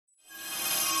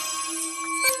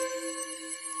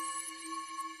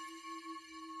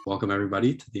Welcome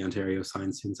everybody to the Ontario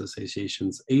Science Students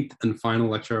Association's 8th and final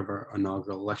lecture of our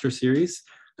inaugural lecture series.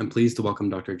 I'm pleased to welcome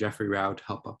Dr. Jeffrey Rao to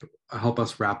help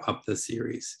us wrap up this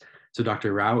series. So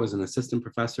Dr. Rao is an assistant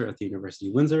professor at the University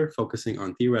of Windsor, focusing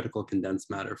on theoretical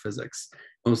condensed matter physics.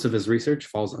 Most of his research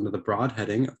falls under the broad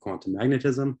heading of quantum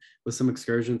magnetism, with some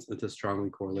excursions into strongly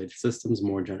correlated systems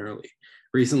more generally.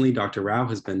 Recently, Dr. Rao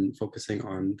has been focusing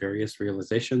on various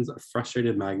realizations of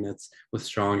frustrated magnets with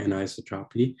strong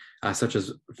anisotropy, such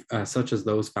as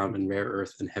those found in rare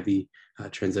earth and heavy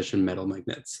transition metal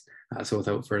magnets. So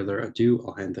without further ado,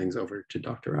 I'll hand things over to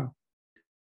Dr. Rao.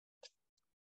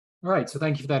 All right, so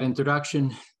thank you for that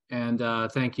introduction, and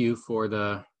thank you for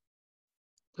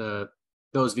those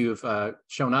of you who've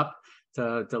shown up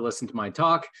to listen to my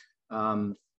talk.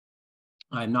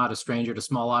 I'm not a stranger to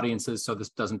small audiences, so this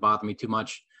doesn't bother me too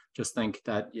much. Just think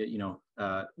that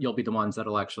you'll be the ones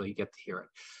that'll actually get to hear it.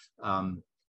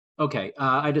 Okay,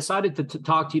 I decided to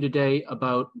talk to you today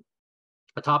about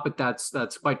a topic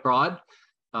that's quite broad.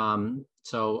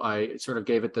 So I sort of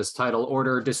gave it this title: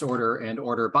 order, disorder, and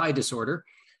order by disorder.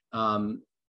 And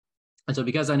so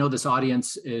because I know this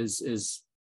audience is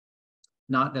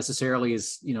not necessarily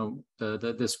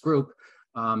this group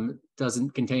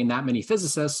doesn't contain that many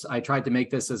physicists, I tried to make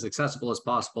this as accessible as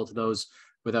possible to those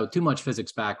without too much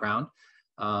physics background.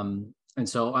 And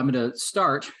so I'm going to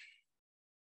start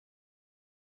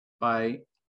by,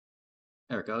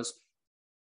 there it goes,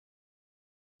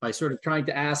 by sort of trying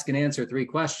to ask and answer three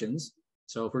questions.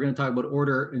 So if we're going to talk about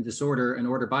order and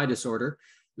order by disorder,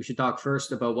 we should talk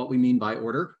first about what we mean by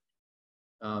order.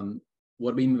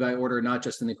 What we mean by order, not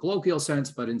just in the colloquial sense,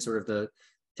 but in sort of the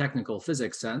technical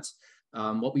physics sense.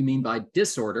 What we mean by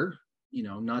disorder,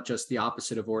 not just the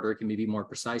opposite of order, it can be more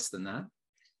precise than that.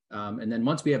 And then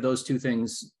once we have those two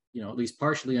things, at least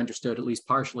partially understood, at least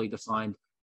partially defined,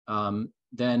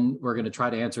 then we're going to try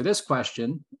to answer this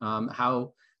question: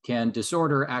 how can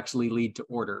disorder actually lead to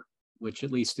order? Which,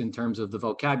 at least in terms of the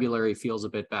vocabulary, feels a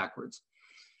bit backwards,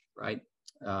 right?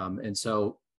 And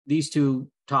so these two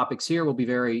topics here will be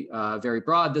very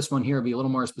broad. This one here will be a little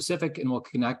more specific, and will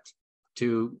connect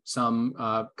to some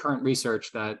current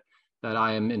research that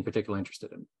I am in particular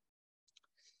interested in.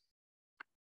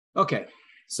 Okay,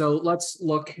 so let's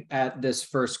look at this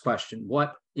first question.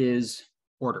 What is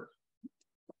order,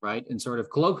 right? And sort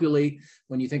of colloquially,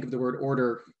 when you think of the word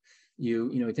order,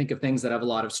 you think of things that have a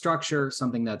lot of structure,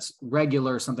 something that's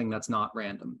regular, something that's not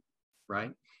random,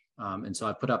 right? And so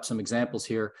I put up some examples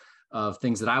here of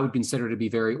things that I would consider to be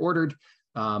very ordered.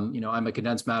 I'm a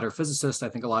condensed matter physicist. I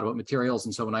think a lot about materials.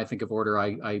 And so when I think of order,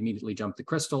 I immediately jump to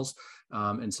crystals.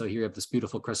 And so here you have this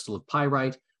beautiful crystal of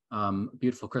pyrite,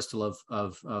 beautiful crystal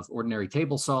of ordinary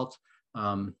table salt.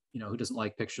 Who doesn't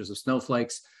like pictures of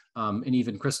snowflakes? And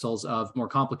even crystals of more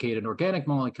complicated organic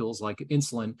molecules like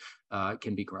insulin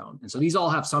can be grown. And so these all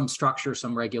have some structure,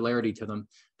 some regularity to them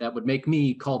that would make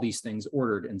me call these things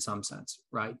ordered in some sense,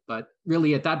 right? But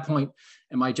really at that point,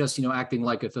 am I just, acting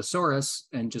like a thesaurus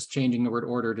and just changing the word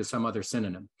order to some other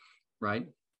synonym, right?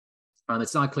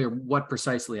 It's not clear what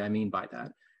precisely I mean by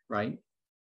that, right?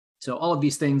 So all of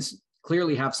these things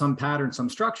clearly have some pattern, some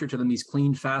structure to them, these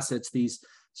clean facets, these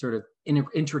sort of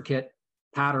intricate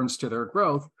patterns to their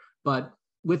growth. But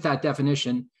with that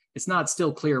definition, it's not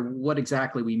still clear what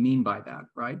exactly we mean by that,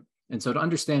 right? And so to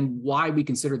understand why we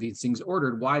consider these things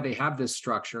ordered, why they have this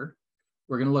structure,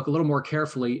 we're going to look a little more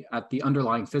carefully at the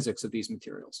underlying physics of these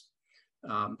materials.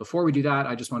 Before we do that,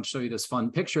 I just want to show you this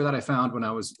fun picture that I found when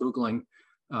I was Googling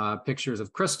pictures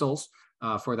of crystals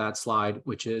for that slide,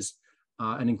 which is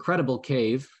an incredible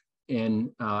cave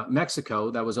in Mexico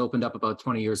that was opened up about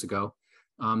 20 years ago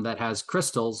that has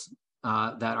crystals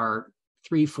that are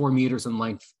 3-4 meters in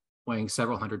length, weighing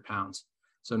several hundred pounds.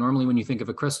 So normally when you think of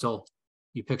a crystal,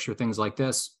 you picture things like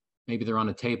this. Maybe they're on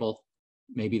a table.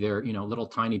 Maybe they're, little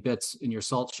tiny bits in your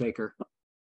salt shaker.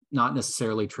 Not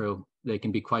necessarily true. They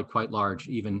can be quite large,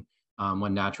 even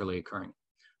when naturally occurring.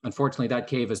 Unfortunately, that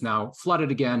cave is now flooded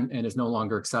again and is no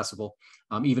longer accessible.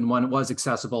 Even when it was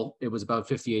accessible, it was about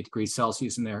 58 degrees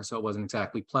Celsius in there, so it wasn't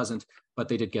exactly pleasant, but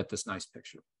they did get this nice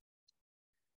picture.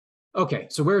 Okay,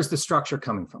 so where is the structure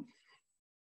coming from?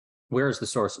 Where is the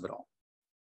source of it all?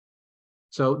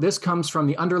 So this comes from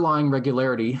the underlying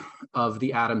regularity of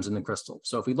the atoms in the crystal.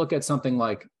 So if we look at something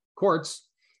like quartz,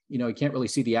 you can't really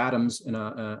see the atoms in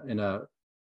a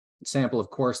sample of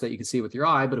quartz that you can see with your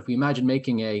eye. But if we imagine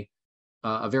making a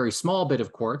very small bit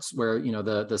of quartz where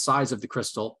the size of the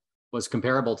crystal was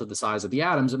comparable to the size of the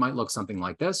atoms, it might look something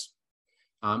like this.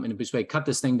 And if we cut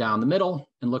this thing down the middle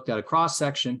and looked at a cross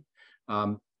section,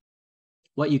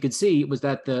 what you could see was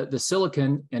that the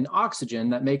silicon and oxygen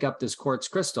that make up this quartz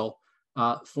crystal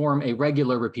form a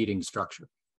regular repeating structure.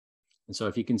 And so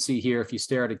if you can see here, if you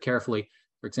stare at it carefully,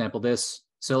 for example, this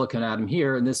silicon atom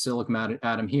here and this silicon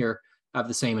atom here have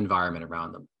the same environment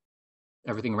around them.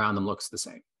 Everything around them looks the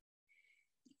same.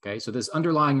 Okay, so this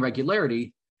underlying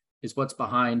regularity is what's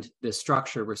behind this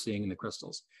structure we're seeing in the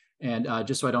crystals. And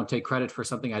just so I don't take credit for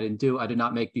something I didn't do, I did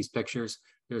not make these pictures.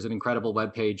 There's an incredible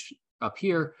web page up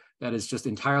here that is just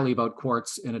entirely about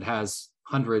quartz, and it has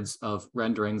hundreds of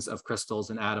renderings of crystals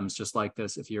and atoms just like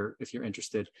this if you're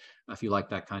interested, if you like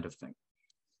that kind of thing.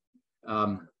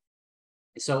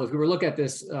 So if we were to look at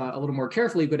this a little more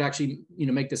carefully, we could actually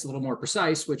make this a little more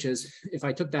precise, which is if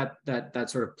I took that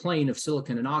sort of plane of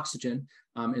silicon and oxygen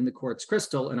in the quartz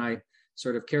crystal, and I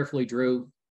sort of carefully drew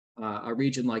a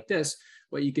region like this,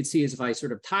 what you could see is if I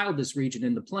sort of tiled this region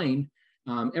in the plane,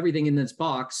 everything in this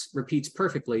box repeats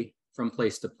perfectly from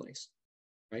place to place,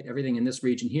 right? Everything in this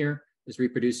region here is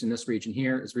reproduced in this region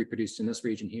here, is reproduced in this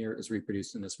region here, is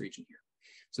reproduced in this region here.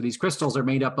 So these crystals are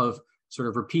made up of sort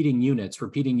of repeating unit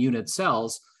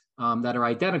cells that are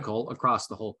identical across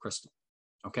the whole crystal,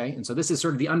 okay? And so this is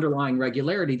sort of the underlying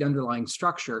regularity, the underlying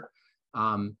structure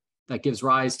that gives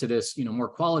rise to this, more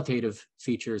qualitative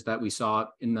features that we saw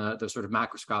in the sort of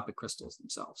macroscopic crystals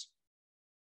themselves.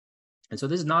 And so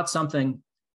this is not something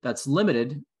that's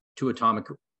limited to atomic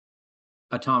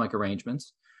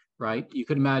arrangements, right? You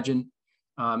could imagine,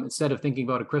 instead of thinking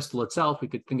about a crystal itself, we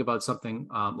could think about something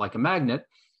like a magnet.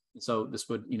 So this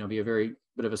would, be a very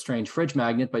bit of a strange fridge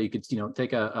magnet, but you could,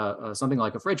 take something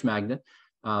like a fridge magnet,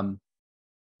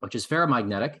 which is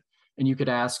ferromagnetic, and you could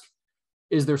ask,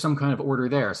 is there some kind of order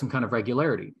there, some kind of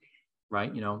regularity,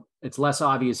 right? It's less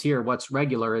obvious here what's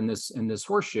regular in this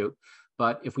horseshoe,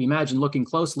 but if we imagine looking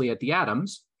closely at the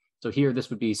atoms, so here this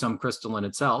would be some crystal in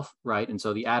itself, right? And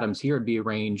so the atoms here would be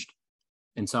arranged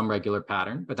in some regular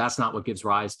pattern, but that's not what gives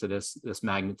rise to this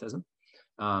magnetism.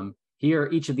 Here,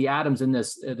 each of the atoms in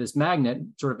this magnet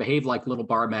sort of behave like little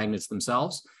bar magnets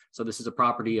themselves. So this is a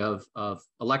property of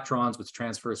electrons, which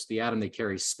transfers to the atom. They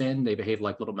carry spin. They behave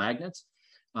like little magnets.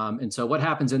 And so what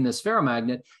happens in this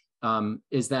ferromagnet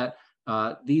is that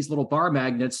these little bar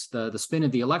magnets, the spin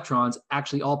of the electrons,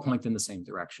 actually all point in the same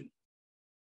direction.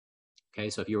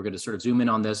 Okay, so if you were going to sort of zoom in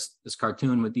on this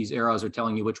cartoon with these arrows are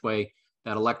telling you which way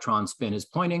that electron spin is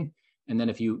pointing. And then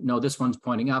if you know this one's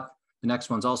pointing up, the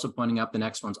next one's also pointing up, the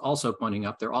next one's also pointing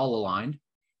up, they're all aligned.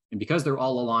 And because they're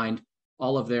all aligned,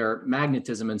 all of their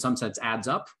magnetism in some sense adds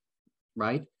up,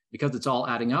 right? Because it's all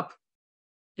adding up,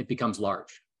 it becomes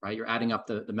large, right? You're adding up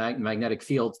the magnetic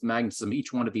fields, the magnetism of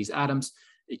each one of these atoms.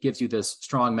 It gives you this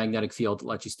strong magnetic field that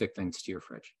lets you stick things to your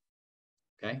fridge,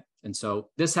 okay? And so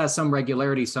this has some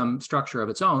regularity, some structure of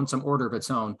its own, some order of its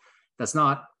own that's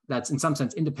in some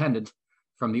sense independent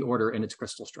from the order in its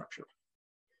crystal structure.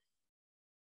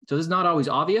 So this is not always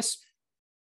obvious.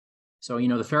 So, the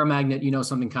ferromagnet,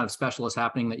 something kind of special is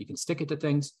happening that you can stick it to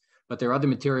things, but there are other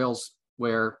materials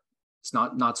where it's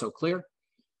not so clear.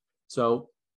 So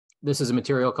this is a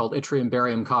material called yttrium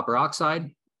barium copper oxide.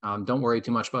 Don't worry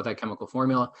too much about that chemical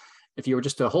formula. If you were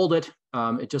just to hold it,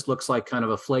 it just looks like kind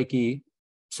of a flaky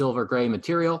silver gray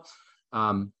material.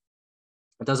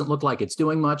 It doesn't look like it's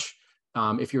doing much.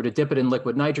 If you were to dip it in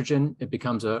liquid nitrogen, it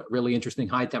becomes a really interesting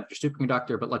high temperature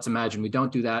superconductor, but let's imagine we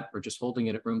don't do that. We're just holding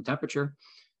it at room temperature.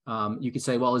 You could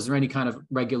say, well, is there any kind of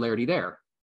regularity there?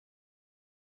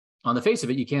 On the face of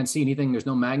it, you can't see anything. There's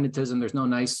no magnetism. There's no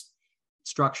nice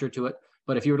structure to it.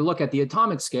 But if you were to look at the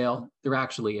atomic scale, there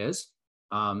actually is.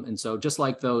 And so just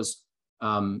like those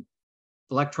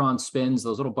electron spins,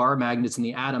 those little bar magnets in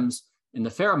the atoms in the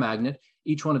ferromagnet,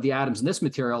 each one of the atoms in this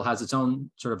material has its own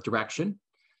sort of direction.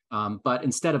 But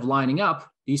instead of lining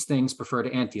up, these things prefer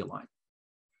to anti-align.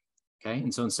 Okay,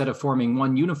 and so instead of forming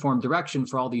one uniform direction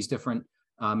for all these different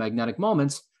magnetic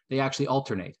moments, they actually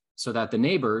alternate so that the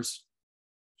neighbors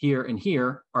here and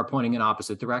here are pointing in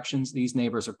opposite directions. These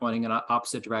neighbors are pointing in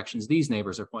opposite directions. These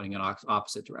neighbors are pointing in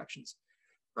opposite directions,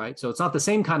 right? So it's not the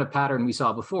same kind of pattern we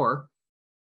saw before,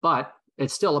 but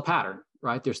it's still a pattern,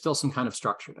 right? There's still some kind of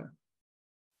structure there,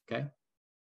 okay?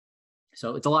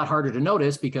 So it's a lot harder to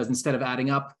notice because instead of adding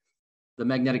up, the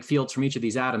magnetic fields from each of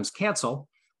these atoms cancel.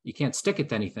 You can't stick it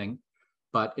to anything,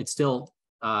 but it's still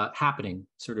happening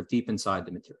sort of deep inside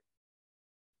the material.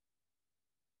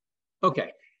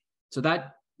 Okay, so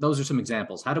those are some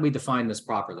examples. How do we define this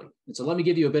properly? And so let me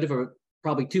give you a bit of a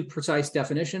probably too precise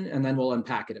definition, and then we'll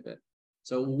unpack it a bit.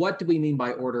 So what do we mean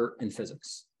by order in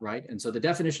physics, right? And so the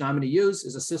definition I'm going to use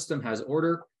is a system has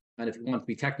order, and if you want to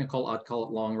be technical, I'd call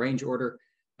it long range order.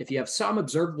 If you have some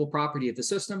observable property of the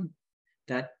system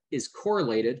that is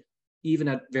correlated even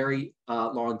at very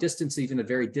long distance, even at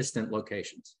very distant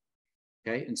locations.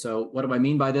 Okay, and so what do I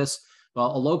mean by this?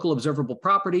 Well, a local observable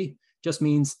property just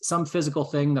means some physical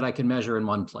thing that I can measure in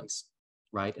one place,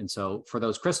 right? And so for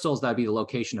those crystals, that'd be the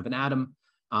location of an atom.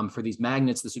 For these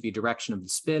magnets, this would be direction of the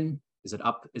spin. Is it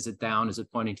up? Is it down? Is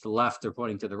it pointing to the left or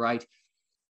pointing to the right?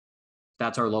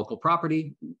 That's our local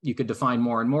property. You could define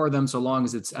more and more of them, so long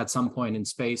as it's at some point in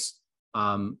space.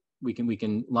 We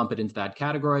can lump it into that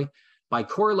category. By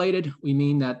correlated, we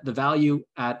mean that the value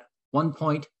at one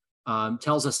point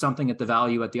tells us something at the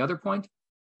value at the other point.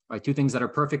 Right? Two things that are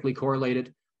perfectly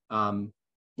correlated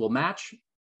will match.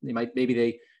 Maybe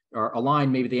they are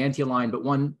aligned, maybe they anti-align, but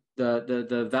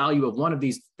the value of one of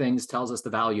these things tells us the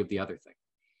value of the other thing.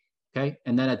 Okay,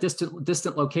 and then at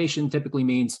distant location typically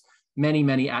means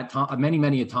many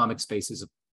atomic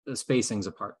spacings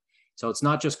apart. So it's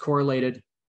not just correlated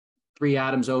 3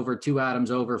 atoms over, 2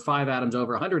 atoms over, 5 atoms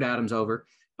over, 100 atoms over,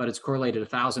 but it's correlated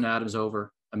 1,000 atoms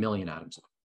over, 1,000,000 atoms over.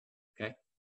 Okay,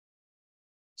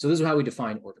 so this is how we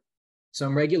define order.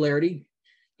 Some regularity,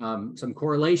 some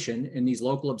correlation in these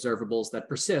local observables that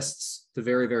persists to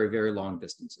very, very, very long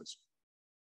distances.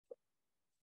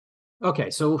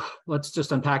 Okay, so let's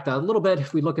just unpack that a little bit.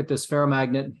 If we look at this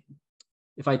ferromagnet,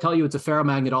 if I tell you it's a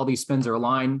ferromagnet, all these spins are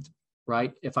aligned,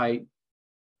 right? If I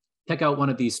pick out one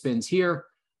of these spins here,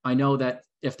 I know that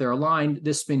if they're aligned,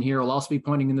 this spin here will also be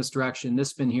pointing in this direction. This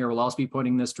spin here will also be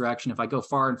pointing in this direction. If I go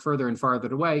far and farther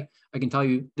away, I can tell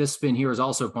you this spin here is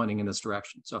also pointing in this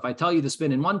direction. So if I tell you the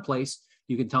spin in one place,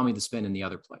 you can tell me the spin in the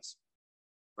other place,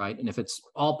 right? And if it's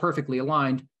all perfectly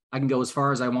aligned, I can go as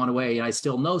far as I want away, and I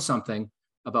still know something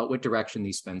about what direction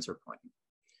these spins are pointing,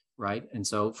 right? And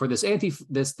so for this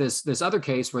other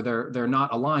case where they're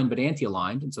not aligned but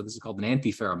anti-aligned, and so this is called an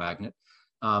antiferromagnet,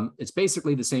 it's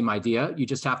basically the same idea. You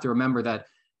just have to remember that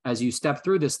as you step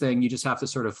through this thing, you just have to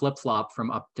sort of flip-flop from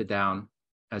up to down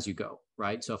as you go,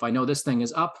 right? So if I know this thing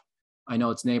is up, I know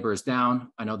its neighbor is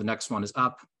down, I know the next one is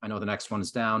up, I know the next one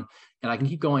is down, and I can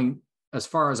keep going as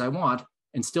far as I want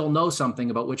and still know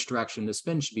something about which direction the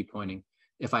spin should be pointing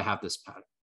if I have this pattern.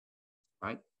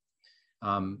 Right?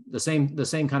 The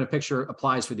same kind of picture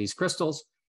applies for these crystals.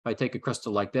 If I take a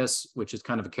crystal like this, which is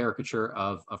kind of a caricature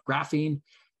of graphene,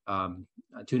 a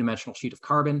two-dimensional sheet of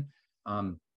carbon,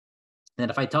 and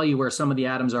if I tell you where some of the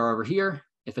atoms are over here,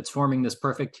 if it's forming this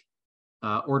perfect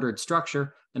ordered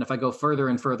structure, and if I go further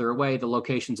and further away, the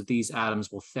locations of these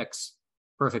atoms will fix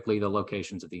perfectly the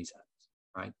locations of these atoms,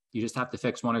 right? You just have to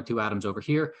fix 1 or 2 atoms over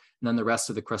here, and then the rest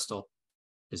of the crystal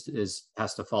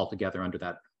has to fall together under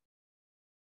that.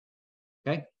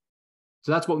 Okay,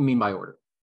 so that's what we mean by order.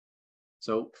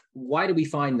 So why do we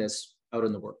find this out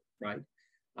in the world, right?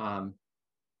 And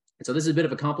so this is a bit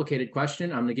of a complicated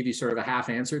question. I'm going to give you sort of a half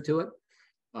answer to it.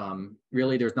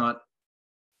 Really, there's not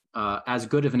as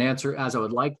good of an answer as I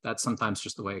would like. That's sometimes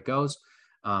just the way it goes.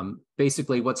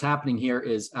 Basically, what's happening here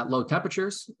is at low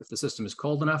temperatures, if the system is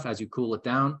cold enough, as you cool it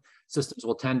down, systems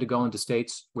will tend to go into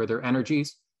states where their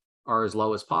energies are as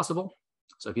low as possible.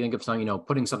 So if you think of something,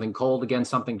 putting something cold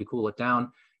against something to cool it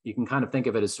down, you can kind of think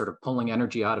of it as sort of pulling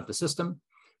energy out of the system,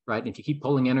 right? And if you keep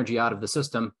pulling energy out of the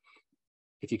system,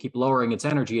 if you keep lowering its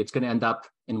energy, it's going to end up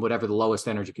in whatever the lowest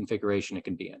energy configuration it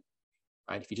can be in,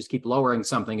 right? If you just keep lowering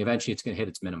something, eventually it's going to hit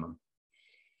its minimum.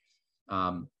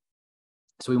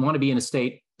 So we want to be in a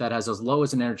state that has as low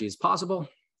as an energy as possible.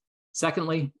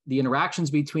 Secondly, the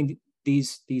interactions between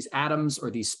these atoms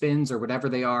or these spins or whatever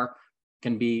they are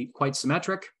can be quite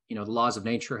symmetric. The laws of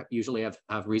nature usually have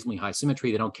reasonably high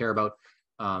symmetry. They don't care about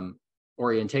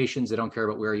orientations. They don't care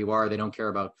about where you are. They don't care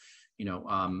about,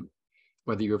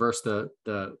 whether you reverse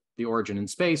the origin in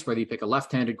space, whether you pick a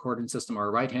left-handed coordinate system or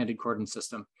a right-handed coordinate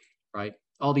system, right?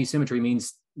 All these symmetry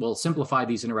means we'll simplify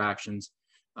these interactions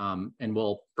and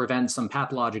will prevent some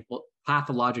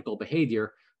pathological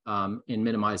behavior in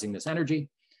minimizing this energy.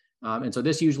 And so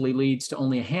this usually leads to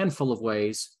only a handful of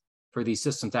ways for these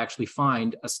systems to actually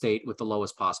find a state with the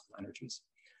lowest possible energies.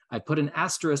 I put an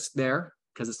asterisk there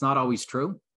because it's not always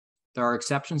true. There are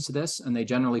exceptions to this, and they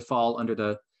generally fall under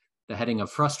the heading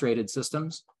of frustrated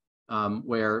systems,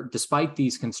 where despite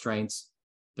these constraints,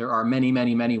 there are many,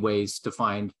 many, many ways to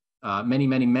find many,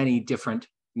 many, many different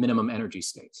minimum energy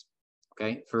states.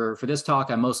 Okay, for this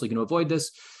talk, I'm mostly going to avoid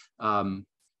this, or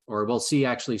we'll see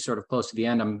actually sort of close to the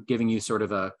end. I'm giving you sort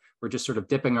of we're just sort of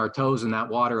dipping our toes in that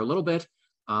water a little bit.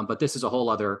 But this is a whole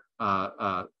other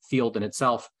field in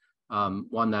itself,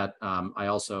 one that I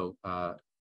also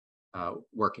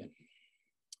work in.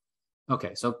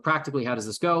 Okay, so practically, how does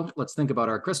this go? Let's think about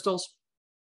our crystals.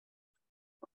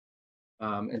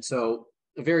 And so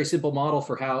a very simple model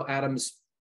for how atoms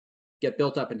get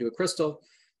built up into a crystal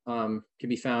can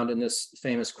be found in this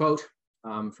famous quote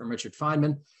from Richard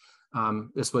Feynman.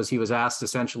 He was asked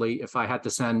essentially if I had to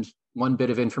send one bit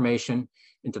of information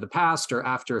into the past or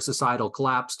after a societal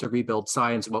collapse to rebuild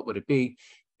science, what would it be?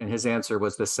 And his answer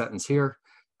was this sentence here,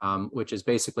 which is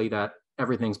basically that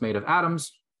everything's made of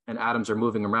atoms, and atoms are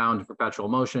moving around in perpetual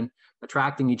motion,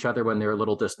 attracting each other when they're a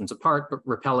little distance apart, but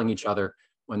repelling each other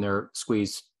when they're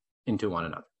squeezed into one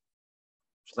another.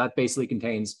 So that basically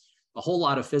contains a whole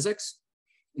lot of physics,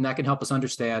 and that can help us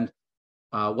understand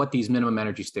what these minimum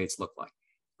energy states look like,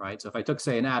 right? So if I took,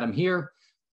 say, an atom here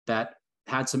that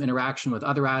had some interaction with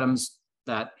other atoms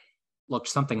that looked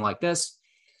something like this,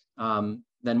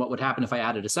 then what would happen if I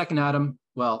added a second atom?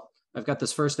 Well, I've got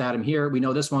this first atom here. We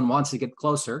know this one wants to get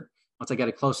closer. Once I get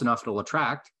it close enough, it'll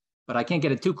attract, but I can't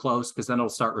get it too close because then it'll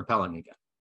start repelling again,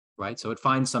 right? So it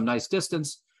finds some nice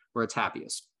distance where it's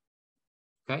happiest,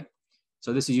 okay?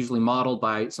 So this is usually modeled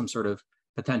by some sort of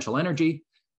potential energy,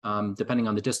 depending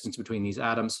on the distance between these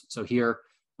atoms. So here,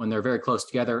 when they're very close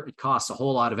together, it costs a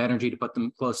whole lot of energy to put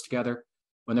them close together.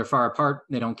 When they're far apart,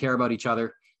 they don't care about each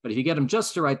other. But if you get them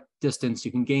just the right distance,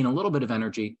 you can gain a little bit of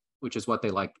energy, which is what they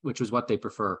like, which is what they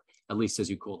prefer, at least as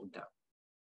you cool them down.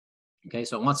 Okay,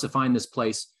 so it wants to find this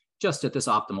place just at this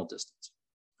optimal distance.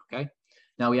 Okay,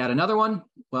 now we add another one.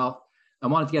 Well, I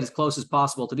want it to get as close as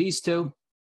possible to these two,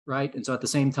 right? And so at the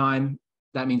same time,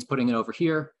 that means putting it over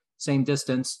here, same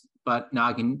distance, but now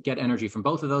I can get energy from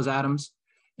both of those atoms,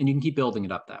 and you can keep building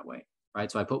it up that way,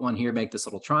 right? So I put one here, make this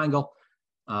little triangle.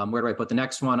 Where do I put the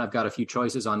next one? I've got a few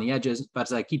choices on the edges, but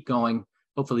as I keep going,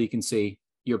 hopefully you can see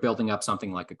you're building up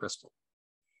something like a crystal,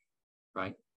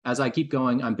 right? As I keep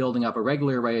going, I'm building up a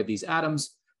regular array of these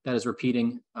atoms that is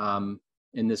repeating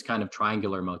in this kind of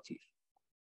triangular motif.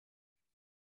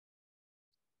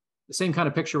 The same kind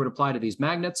of picture would apply to these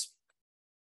magnets.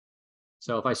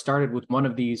 So if I started with one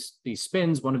of these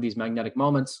spins, one of these magnetic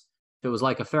moments, if it was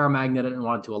like a ferromagnet and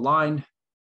wanted to align,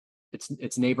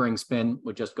 its neighboring spin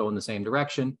would just go in the same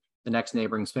direction. The next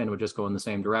neighboring spin would just go in the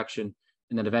same direction.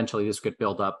 And then eventually this could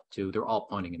build up to they're all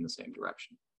pointing in the same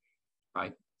direction,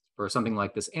 right? For something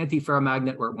like this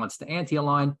anti-ferromagnet where it wants to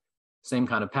anti-align, same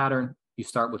kind of pattern. You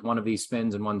start with one of these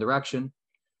spins in one direction.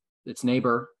 Its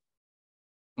neighbor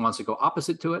wants to go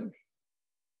opposite to it.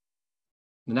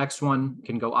 The next one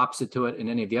can go opposite to it in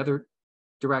any of the other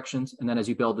directions. And then as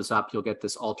you build this up, you'll get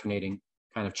this alternating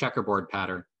kind of checkerboard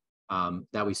pattern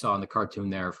that we saw in the cartoon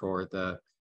there for the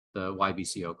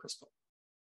YBCO crystal.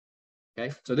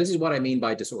 Okay, so this is what I mean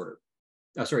by disorder.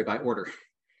 By order.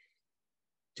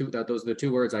 Those are the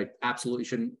two words I absolutely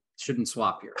shouldn't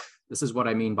swap here. This is what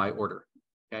I mean by order.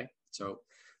 Okay, so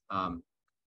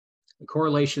the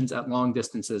correlations at long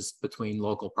distances between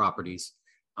local properties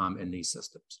in these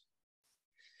systems.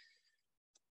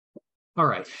 All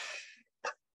right,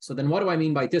 so then what do I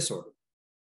mean by disorder?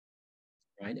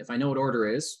 Right, if I know what order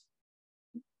is,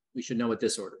 we should know what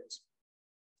disorder is.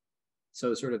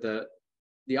 So sort of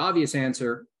the obvious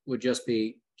answer would just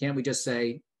be, can't we just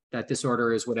say that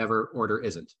disorder is whatever order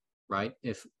isn't, right?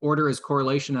 If order is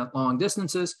correlation at long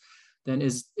distances, then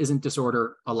isn't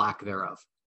disorder a lack thereof,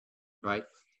 right?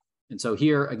 And so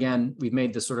here, again, we've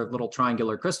made this sort of little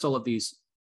triangular crystal of these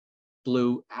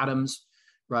blue atoms,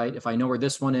 right? If I know where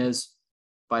this one is,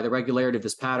 by the regularity of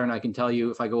this pattern, I can tell you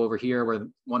if I go over here, where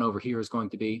one over here is going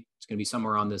to be, it's going to be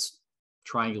somewhere on this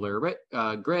triangular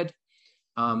grid.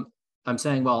 I'm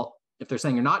saying, well, if they're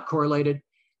saying you're not correlated,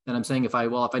 then I'm saying if I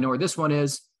know where this one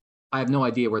is, I have no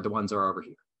idea where the ones are over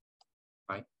here,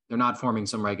 right? They're not forming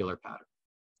some regular pattern.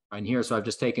 Right, and here, so I've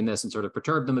just taken this and sort of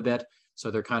perturbed them a bit. So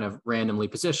they're kind of randomly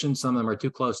positioned. Some of them are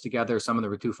too close together. Some of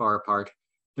them are too far apart.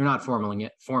 They're not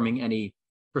forming any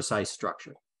precise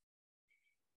structure.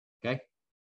 Okay,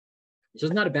 so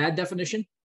it's not a bad definition.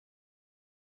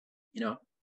 You know,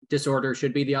 disorder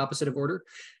should be the opposite of order,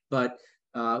 but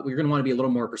we're going to want to be a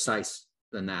little more precise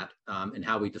than that in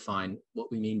how we define what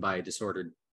we mean by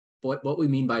disordered, what we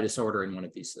mean by disorder in one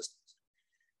of these systems.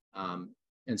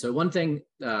 And so one thing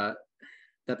that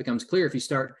becomes clear if you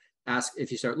start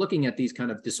looking at these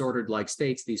kind of disordered-like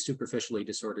states, these superficially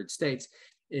disordered states,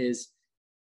 is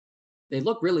they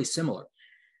look really similar,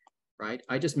 right?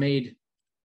 I just made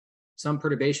some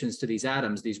perturbations to these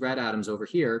atoms, these red atoms over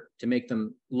here, to make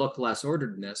them look less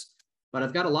ordered than this, but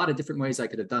I've got a lot of different ways I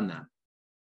could have done that,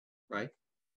 right?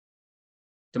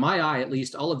 To my eye, at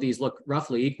least, all of these look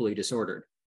roughly equally disordered,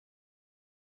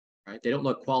 right? They don't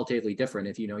look qualitatively different.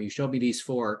 If you show me these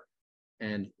four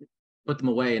and put them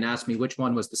away and ask me which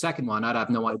one was the second one, I'd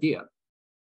have no idea,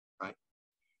 right?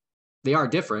 They are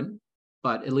different,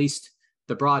 but at least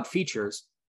the broad features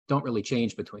don't really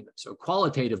change between them. So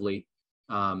qualitatively,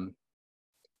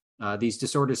 these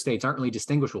disordered states aren't really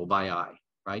distinguishable by eye,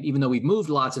 right? Even though we've moved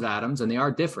lots of atoms and they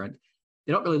are different,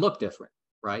 they don't really look different.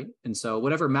 right? And so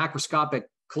whatever macroscopic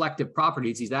collective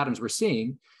properties these atoms were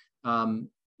seeing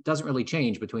doesn't really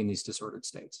change between these disordered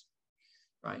states,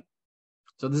 right?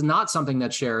 So this is not something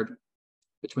that's shared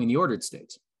between the ordered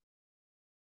states,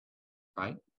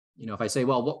 right? You know, if I say,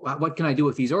 well, what can I do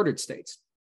with these ordered states?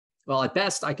 Well, at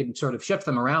best, I can sort of shift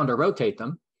them around or rotate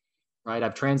them, right?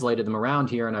 I've translated them around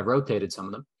here and I've rotated some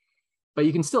of them, but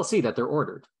you can still see that they're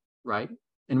ordered, right?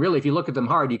 And really, if you look at them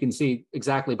hard, you can see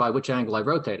exactly by which angle I've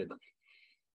rotated them,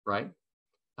 right?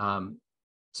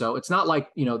 So it's not like,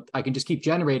 you know, I can just keep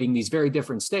generating these very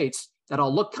different states that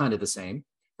all look kind of the same.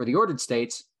 For the ordered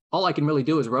states, all I can really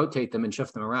do is rotate them and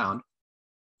shift them around.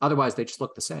 Otherwise, they just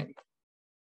look the same,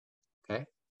 okay?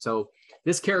 So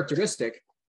this characteristic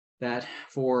that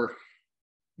for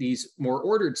these more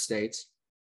ordered states,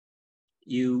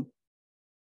 you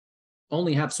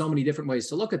only have so many different ways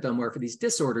to look at them, where for these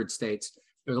disordered states,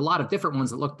 there's a lot of different ones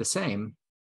that look the same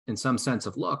in some sense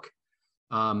of look,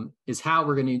 is how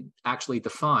we're going to actually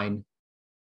define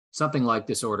something like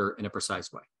disorder in a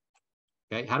precise way.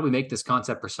 Okay, how do we make this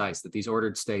concept precise, that these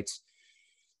ordered states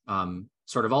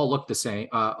sort of all look the same,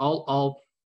 that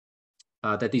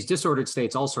these disordered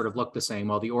states all sort of look the same,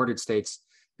 while the ordered states,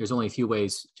 there's only a few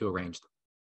ways to arrange them.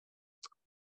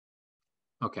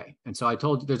 Okay, and so I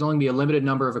told you there's only going to be a limited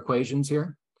number of equations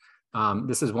here.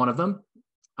 This is one of them.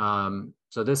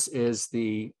 So this is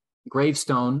the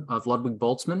gravestone of Ludwig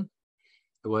Boltzmann.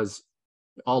 It was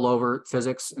all over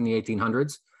physics in the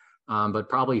 1800s, but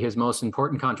probably his most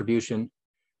important contribution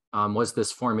was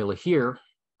this formula here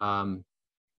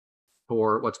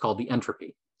for what's called the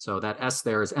entropy. So that S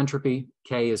there is entropy,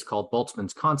 K is called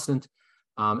Boltzmann's constant,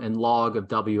 and log of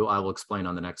W I will explain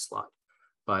on the next slide.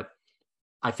 But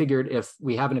I figured if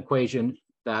we have an equation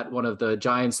that one of the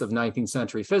giants of 19th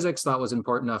century physics thought was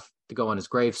important enough to go on his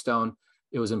gravestone,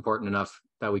 it was important enough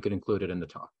that we could include it in the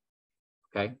talk,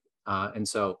 okay? And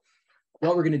so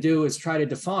what we're going to do is try to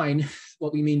define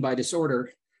what we mean by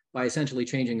disorder by essentially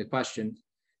changing the question.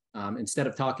 Instead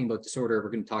of talking about disorder, we're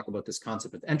going to talk about this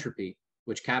concept of entropy,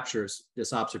 which captures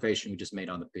this observation we just made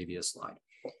on the previous slide.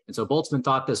 And so Boltzmann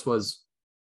thought this was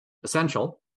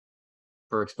essential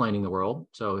for explaining the world.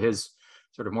 So his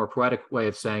sort of more poetic way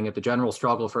of saying it, the general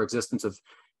struggle for existence of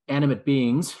animate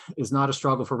beings is not a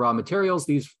struggle for raw materials.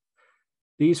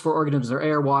 These for organisms are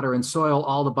air, water, and soil,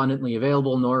 all abundantly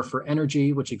available, nor for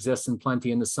energy, which exists in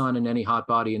plenty in the sun and any hot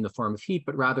body in the form of heat,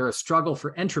 but rather a struggle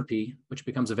for entropy, which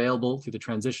becomes available through the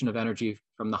transition of energy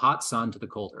from the hot sun to the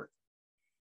cold earth.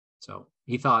 So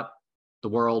he thought the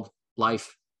world,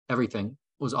 life, everything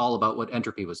was all about what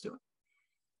entropy was doing,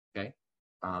 okay?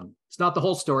 It's not the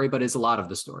whole story, but it's a lot of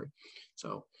the story.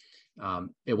 So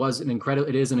it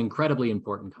is an incredibly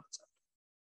important concept.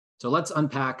 So let's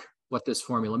unpack what this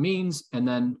formula means and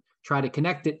then try to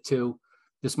connect it to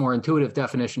this more intuitive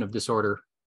definition of disorder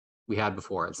we had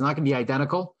before. It's not going to be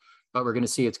identical, but we're going to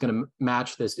see it's going to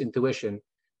match this intuition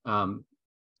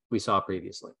we saw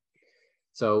previously.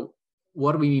 So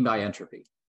what do we mean by entropy?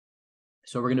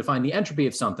 So we're going to find the entropy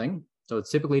of something, so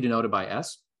it's typically denoted by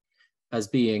S, as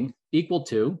being equal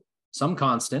to some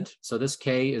constant. So this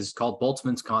K is called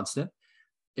Boltzmann's constant.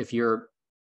 If you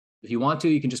want to,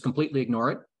 you can just completely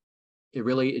ignore it.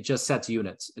 It just sets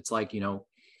units. It's like, you know,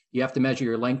 you have to measure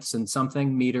your lengths in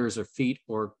something, meters or feet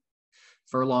or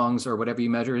furlongs or whatever you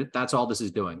measure. That's all this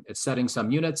is doing. It's setting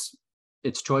some units.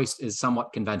 Its choice is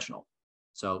somewhat conventional.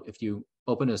 So if you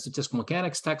open a statistical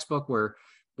mechanics textbook where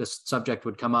this subject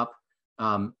would come up,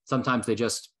 sometimes they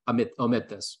just omit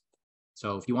this.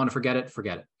 So if you want to forget it,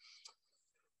 forget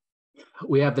it.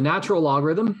 We have the natural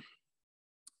logarithm,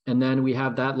 and then we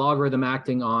have that logarithm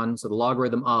acting on, so the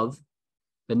logarithm of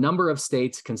the number of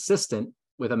states consistent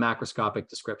with a macroscopic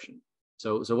description.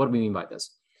 So what do we mean by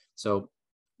this? So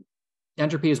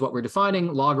entropy is what we're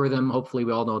defining. Logarithm, hopefully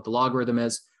we all know what the logarithm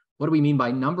is. What do we mean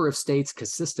by number of states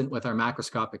consistent with our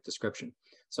macroscopic description?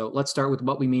 So let's start with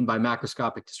what we mean by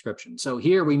macroscopic description. So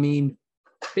here we mean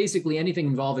basically anything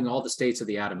involving all the states of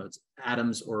the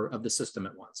atoms or of the system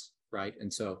at once, right?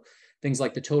 And so things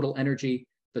like the total energy,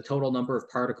 the total number of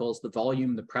particles, the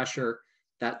volume, the pressure,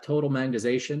 that total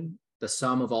magnetization, the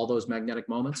sum of all those magnetic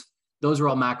moments, those are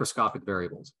all macroscopic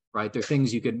variables, right? They're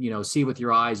things you could, see with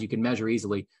your eyes, you can measure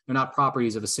easily. They're not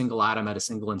properties of a single atom at a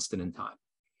single instant in time,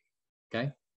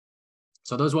 okay?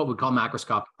 So those are what we call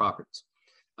macroscopic properties.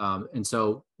 And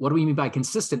so what do we mean by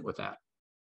consistent with that,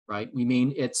 right? We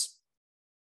mean it's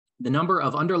the number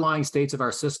of underlying states of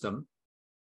our system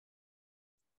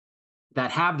that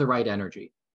have the right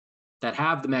energy, that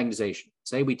have the magnetization.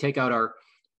 Say we take out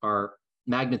our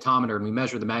magnetometer and we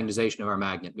measure the magnetization of our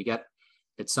magnet. We get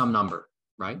it's some number,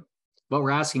 right? What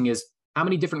we're asking is how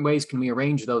many different ways can we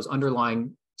arrange those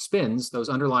underlying spins, those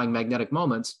underlying magnetic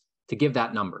moments, to give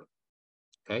that number.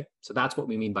 Okay, so that's what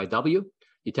we mean by W.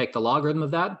 You take the logarithm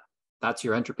of that, that's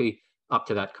your entropy up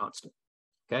to that constant.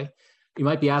 Okay, you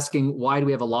might be asking, why do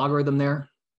we have a logarithm there?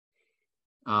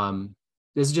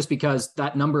 This is just because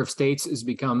that number of states has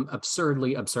become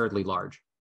absurdly large.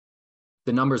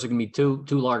 The numbers are going to be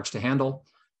too large to handle.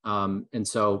 And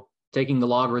so taking the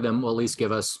logarithm will at least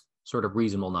give us sort of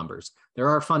reasonable numbers. There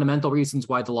are fundamental reasons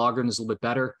why the logarithm is a little bit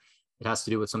better. It has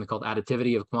to do with something called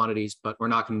additivity of quantities, but we're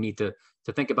not going to need to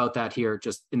think about that here.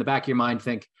 Just in the back of your mind,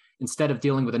 think, instead of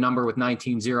dealing with a number with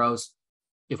 19 zeros,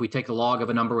 if we take the log of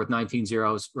a number with 19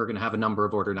 zeros, we're going to have a number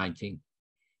of order 19,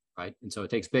 right? And so it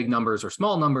takes big numbers or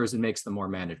small numbers and makes them more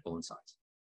manageable in size,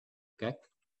 okay?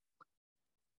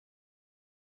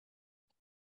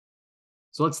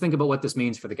 So let's think about what this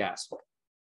means for the gas.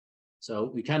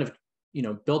 So we kind of,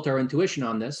 built our intuition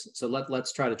on this. So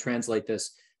let's try to translate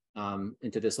this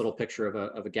into this little picture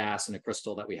of a gas and a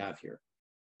crystal that we have here.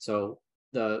 So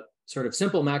the sort of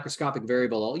simple macroscopic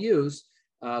variable I'll use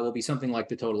will be something like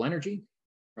the total energy,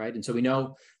 right? And so we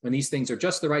know when these things are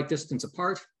just the right distance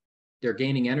apart, they're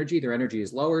gaining energy, their energy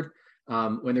is lowered.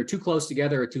 When they're too close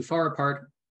together or too far apart,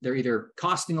 they're either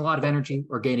costing a lot of energy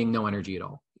or gaining no energy at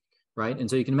all, right? And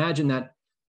so you can imagine that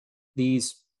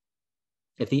these,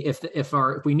 if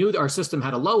we knew that our system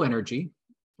had a low energy,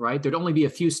 right, there'd only be a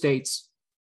few states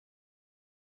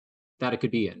that it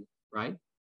could be in, right?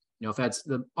 If that's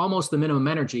almost the minimum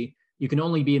energy, you can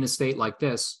only be in a state like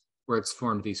this where it's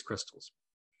formed these crystals.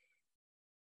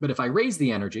 But if I raise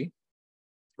the energy,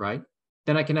 right,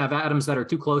 then I can have atoms that are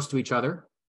too close to each other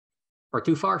or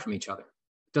too far from each other.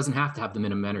 It doesn't have to have the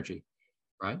minimum energy,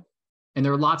 right? And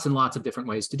there are lots and lots of different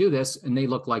ways to do this, and they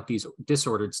look like these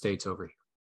disordered states over here,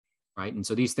 right? And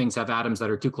so these things have atoms that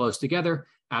are too close together,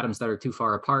 atoms that are too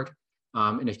far apart.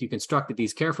 And if you constructed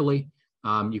these carefully,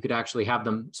 you could actually have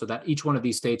them so that each one of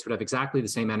these states would have exactly the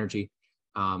same energy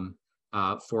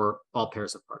for all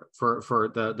pairs of particles. For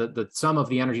the sum of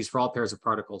the energies for all pairs of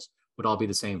particles would all be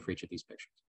the same for each of these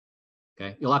pictures.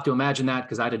 Okay, you'll have to imagine that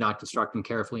because I did not construct them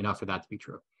carefully enough for that to be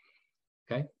true.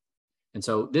 Okay, and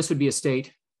so this would be a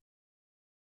state.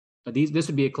 This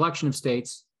would be a collection of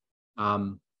states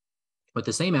with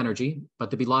the same energy, but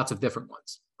there'd be lots of different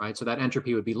ones, right? So that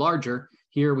entropy would be larger.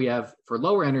 Here we have, for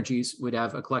lower energies, we'd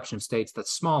have a collection of states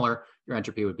that's smaller. Your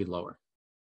entropy would be lower,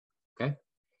 okay?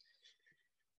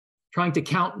 Trying to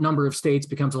count number of states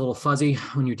becomes a little fuzzy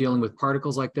when you're dealing with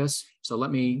particles like this. So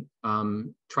let me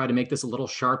try to make this a little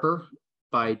sharper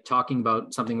by talking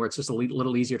about something where it's just a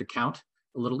little easier to count,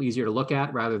 a little easier to look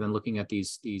at rather than looking at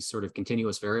these sort of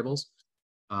continuous variables.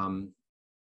 And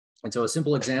so a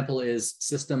simple example is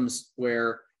systems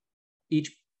where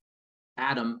each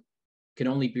atom can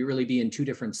only really be in two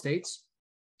different states.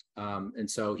 And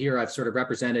so here I've sort of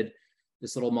represented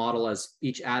this little model as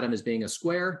each atom as being a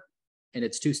square and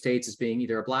its two states as being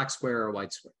either a black square or a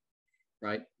white square,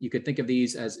 right? You could think of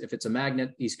these as, if it's a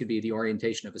magnet, these could be the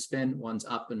orientation of a spin, one's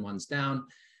up and one's down.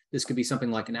 This could be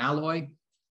something like an alloy.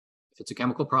 If it's a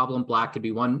chemical problem, black could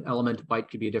be one element, white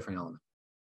could be a different element.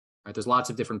 Right, there's lots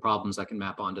of different problems that can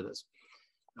map onto this.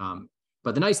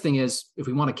 But the nice thing is, if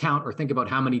we want to count or think about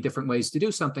how many different ways to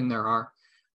do something there are,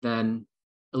 then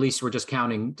at least we're just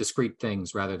counting discrete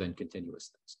things rather than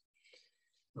continuous things.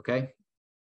 Okay?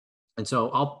 And so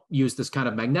I'll use this kind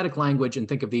of magnetic language and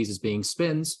think of these as being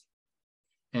spins.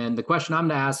 And the question I'm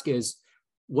going to ask is,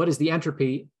 what is the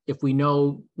entropy if we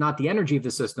know not the energy of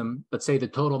the system, but say the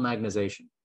total magnetization,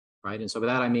 right? And so by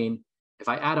that I mean, if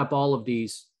I add up all of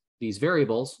these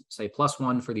variables, say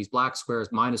 +1 for these black squares,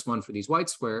 -1 for these white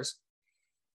squares,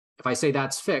 if I say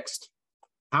that's fixed,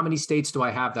 how many states do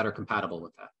I have that are compatible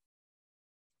with that?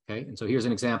 Okay, and so here's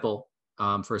an example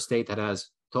for a state that has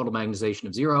total magnetization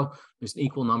of 0. There's an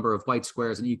equal number of white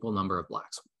squares and equal number of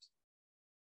black squares.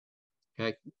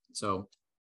 Okay, so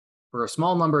for a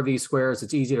small number of these squares,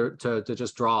 it's easy to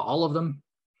just draw all of them.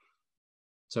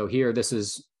 So here,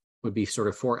 would be sort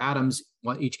of 4 atoms.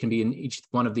 Each can be in each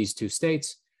one of these two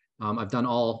states. I've done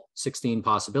all 16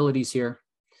 possibilities here.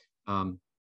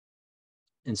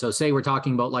 And so say we're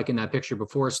talking about, like in that picture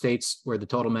before, states where the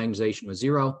total magnetization was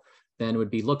 0, then would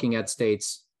be looking at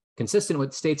states consistent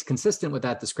with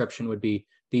that description would be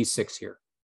these 6 here,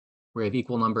 where you have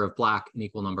equal number of black and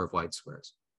equal number of white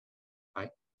squares,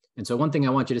 right? And so one thing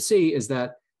I want you to see is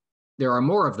that there are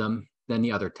more of them than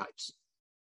the other types,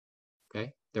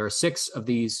 okay? There are 6 of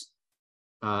these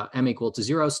m equal to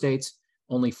 0 states,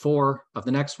 only 4 of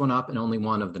the next one up, and only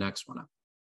 1 of the next one up.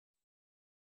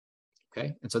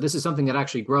 Okay, and so this is something that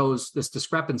actually grows, this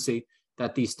discrepancy,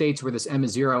 that these states where this m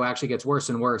is 0 actually gets worse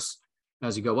and worse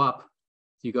as you go up.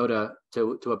 You go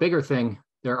to a bigger thing,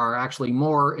 there are actually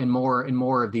more and more and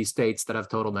more of these states that have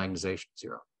total magnetization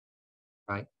 0,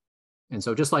 right? And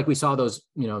so just like we saw those,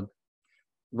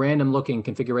 random looking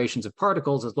configurations of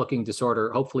particles as looking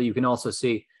disorder, hopefully you can also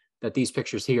see that these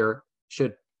pictures here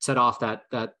should set off that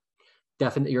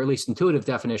definite, or at least intuitive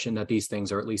definition that these things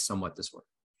are at least somewhat disordered.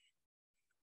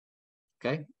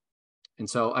 Okay, and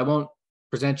so I won't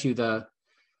present you the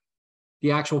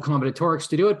actual combinatorics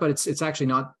to do it, but it's actually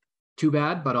not too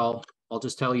bad. But I'll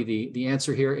just tell you the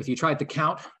answer here. If you tried to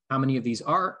count how many of these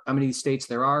states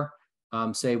there are,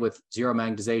 say with 0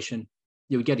 magnetization,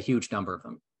 you would get a huge number of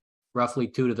them, roughly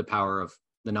 2 to the power of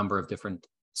the number of different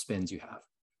spins you have.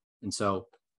 And so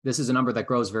this is a number that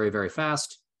grows very, very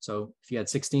fast. So if you had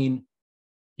 16,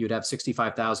 you'd have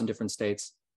 65,000 different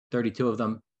states, 32 of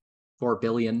them, 4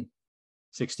 billion,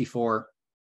 64.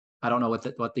 I don't know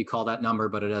what they call that number,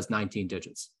 but it has 19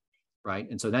 digits, right?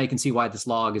 And so now you can see why this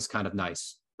log is kind of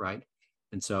nice, right?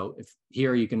 And so if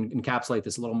here you can encapsulate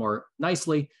this a little more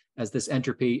nicely, as this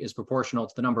entropy is proportional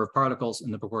to the number of particles,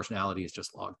 and the proportionality is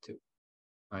just log 2,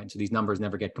 right? And so these numbers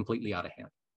never get completely out of hand,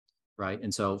 right?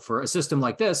 And so for a system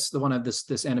like this, the one of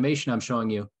this animation I'm showing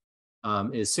you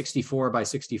is 64 by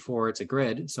 64. It's a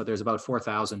grid, so there's about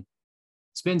 4,000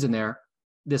 spins in there.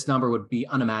 This number would be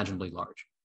unimaginably large,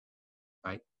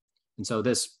 right? And so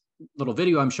this little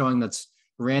video I'm showing that's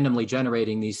randomly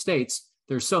generating these states,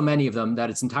 there's so many of them that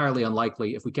it's entirely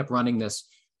unlikely if we kept running this,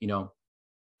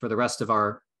 for the rest of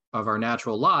our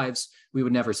natural lives, we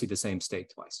would never see the same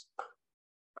state twice,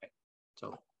 right?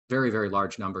 So very, very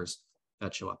large numbers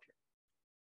that show up here.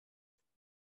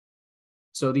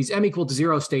 So these m equal to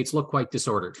 0 states look quite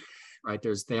disordered, right?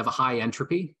 They have a high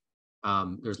entropy.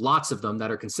 There's lots of them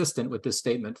that are consistent with this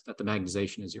statement that the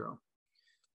magnetization is 0.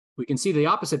 We can see the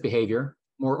opposite behavior,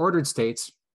 more ordered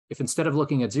states, if instead of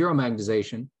looking at 0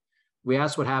 magnetization, we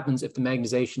ask what happens if the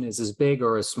magnetization is as big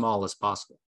or as small as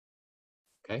possible,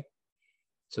 okay?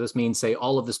 So this means, say,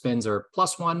 all of the spins are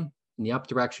 +1 in the up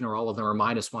direction, or all of them are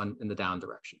 -1 in the down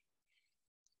direction,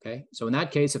 okay? So in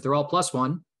that case, if they're all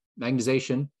 +1,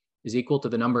 magnetization is equal to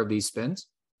the number of these spins.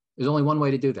 There's only one way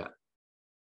to do that,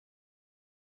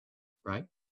 right?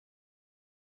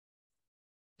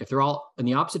 If they're all in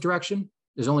the opposite direction,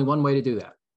 there's only one way to do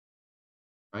that,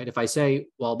 right? If I say,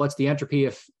 well, what's the entropy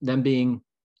if them being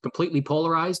completely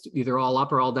polarized, either all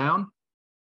up or all down,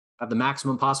 have the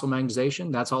maximum possible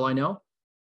magnetization, that's all I know,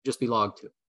 just be log 2,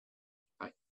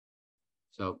 right?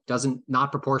 So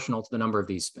not proportional to the number of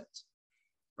these spins,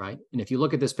 right? And if you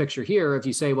look at this picture here, if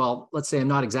you say, well, let's say I'm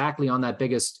not exactly on that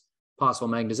biggest possible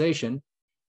magnetization,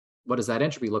 what does that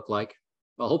entropy look like?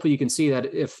 Well, hopefully you can see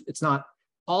that if it's not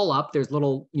all up, there's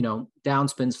little, down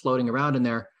spins floating around in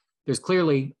there. There's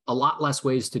clearly a lot less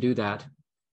ways to do that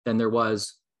than there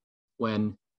was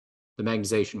when the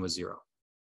magnetization was 0,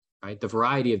 right? The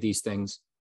variety of these things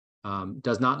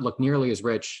does not look nearly as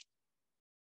rich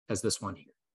as this one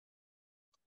here,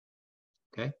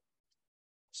 okay?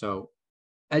 So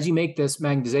as you make this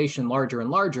magnetization larger and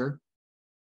larger,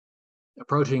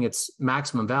 approaching its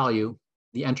maximum value,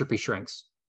 the entropy shrinks,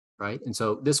 right? And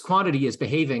so this quantity is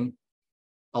behaving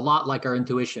a lot like our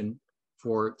intuition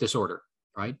for disorder,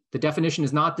 right? The definition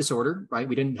is not disorder, right?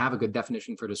 We didn't have a good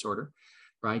definition for disorder,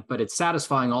 right? But it's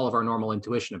satisfying all of our normal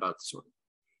intuition about disorder,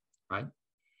 right?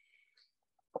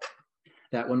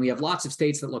 That when we have lots of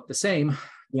states that look the same,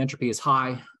 the entropy is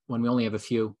high. When we only have a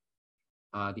few,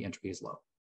 the entropy is low.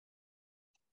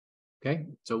 Okay,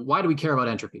 so why do we care about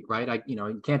entropy, right?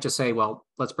 You can't just say, well,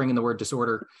 let's bring in the word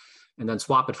disorder and then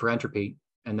swap it for entropy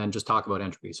and then just talk about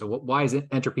entropy. So why is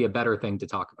entropy a better thing to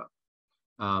talk about?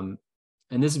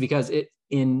 And this is because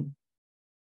in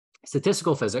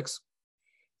statistical physics,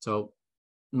 so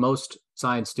most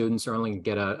science students are only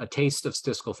get a taste of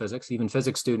statistical physics. Even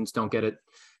physics students don't get it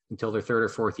until their 3rd or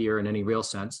 4th year in any real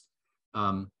sense,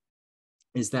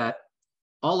 is that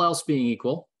all else being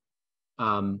equal,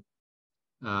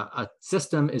 a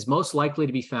system is most likely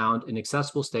to be found in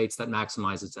accessible states that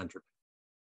maximize its entropy,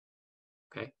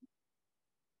 okay?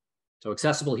 So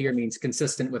accessible here means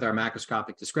consistent with our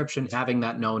macroscopic description, having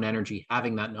that known energy,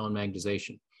 having that known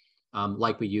magnetization,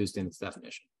 like we used in its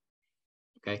definition,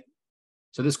 okay?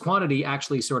 So this quantity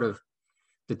actually sort of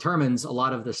determines a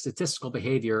lot of the statistical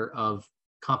behavior of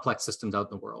complex systems out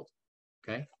in the world,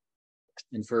 okay?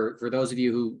 And for those of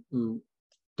you who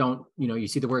don't, you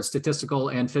see the word statistical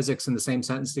and physics in the same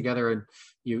sentence together and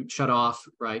you shut off,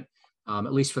 right?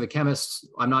 At least for the chemists,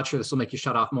 I'm not sure this will make you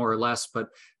shut off more or less, but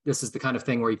this is the kind of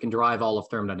thing where you can derive all of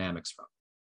thermodynamics from.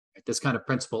 Right? This kind of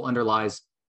principle underlies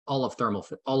all of thermal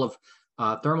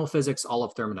physics, all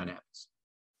of thermodynamics,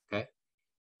 okay?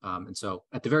 And so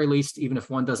at the very least, even if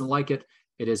one doesn't like it,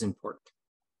 it is important,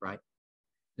 right?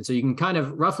 And so you can kind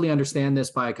of roughly understand this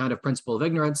by a kind of principle of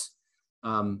ignorance.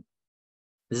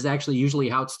 This is actually usually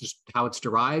how it's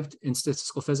derived in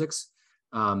statistical physics,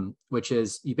 which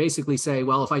is you basically say,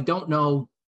 well, if I know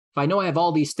I have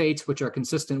all these states which are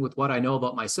consistent with what I know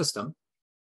about my system,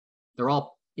 they're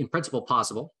all in principle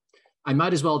possible, I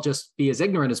might as well just be as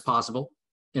ignorant as possible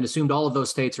and assumed all of those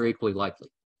states are equally likely.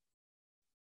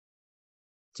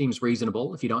 Seems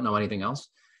reasonable if you don't know anything else.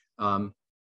 And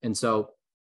so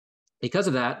because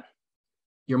of that,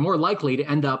 you're more likely to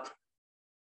end up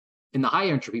in the high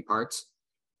entropy parts,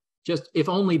 just if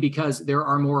only because there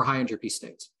are more high entropy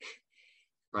states,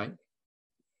 right?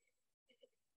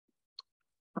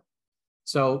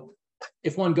 So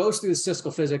if one goes through the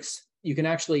statistical physics, you can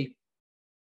actually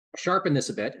sharpen this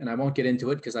a bit, and I won't get into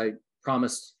it because I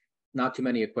promised not too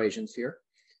many equations here.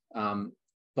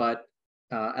 But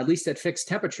at least at fixed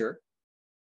temperature,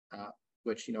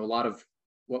 which, a lot of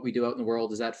what we do out in the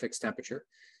world is at fixed temperature,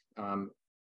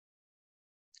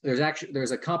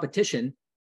 there's a competition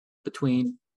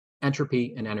between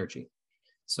entropy and energy.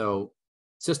 So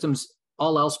systems,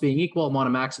 all else being equal, want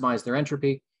to maximize their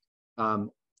entropy.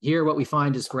 Here, what we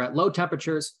find is we're at low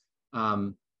temperatures.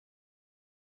 The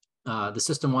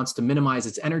system wants to minimize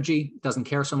its energy, doesn't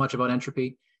care so much about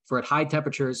entropy. If we're at high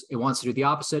temperatures, it wants to do the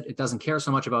opposite. It doesn't care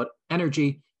so much about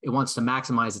energy. It wants to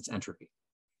maximize its entropy.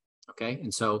 Okay,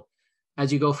 and so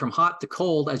as you go from hot to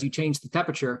cold, as you change the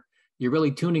temperature, you're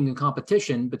really tuning a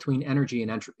competition between energy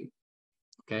and entropy.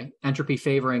 Okay, entropy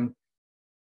favoring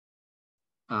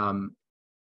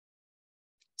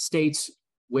states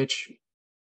which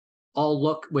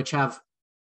have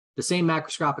the same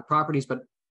macroscopic properties, but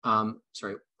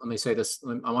sorry, let me say this.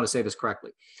 I want to say this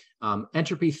correctly.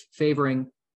 Entropy favoring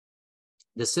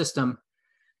the system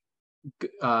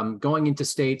going into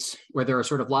states where there are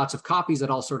sort of lots of copies that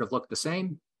all sort of look the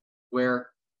same, where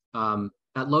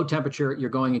at low temperature, you're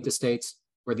going into states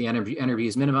where the energy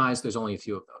is minimized. There's only a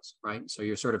few of those, right? So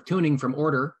you're sort of tuning from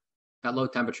order at low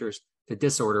temperatures to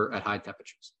disorder at high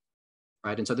temperatures,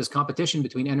 right? And so this competition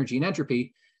between energy and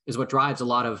entropy is what drives a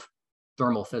lot of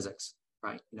thermal physics,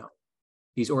 right?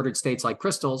 These ordered states like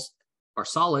crystals are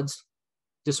solids.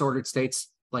 Disordered states,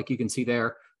 like you can see there,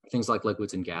 are things like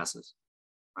liquids and gases,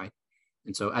 right?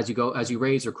 And so as you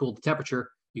raise or cool the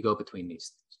temperature, you go between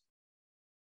these things.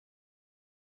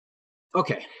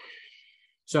 Okay,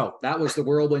 so that was the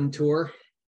whirlwind tour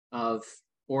of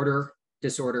order,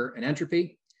 disorder, and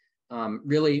entropy.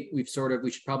 Really, we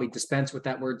should probably dispense with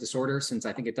that word disorder, since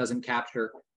I think it doesn't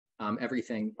capture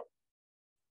everything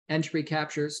entropy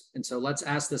captures. And so let's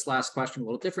ask this last question a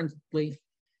little differently.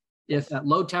 If at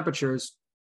low temperatures,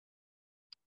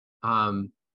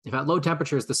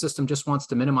 the system just wants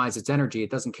to minimize its energy, it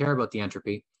doesn't care about the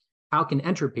entropy, how can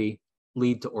entropy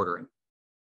lead to ordering?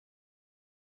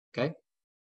 Okay.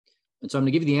 And so I'm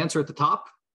going to give you the answer at the top,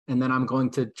 and then I'm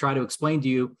going to try to explain to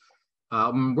you,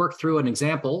 work through an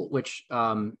example, which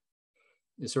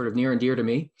is sort of near and dear to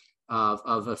me,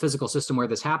 of a physical system where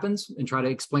this happens, and try to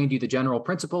explain to you the general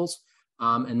principles,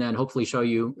 and then hopefully show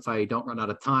you, if I don't run out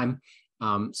of time,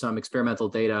 some experimental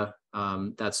data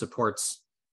that supports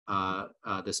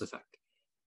this effect.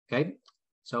 Okay,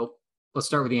 so let's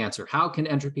start with the answer. How can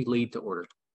entropy lead to order?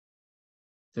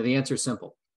 So the answer is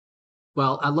simple.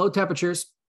 Well, at low temperatures,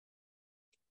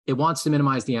 it wants to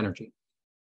minimize the energy.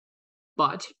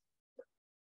 But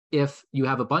if you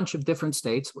have a bunch of different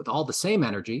states with all the same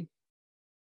energy,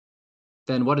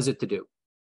 then what is it to do?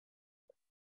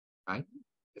 Right?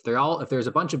 If there's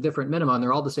a bunch of different minima and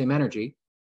they're all the same energy,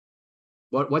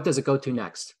 what does it go to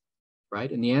next?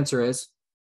 Right? And the answer is,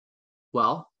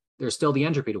 well, there's still the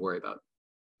entropy to worry about.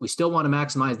 We still want to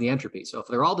maximize the entropy. So if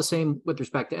they're all the same with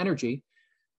respect to energy,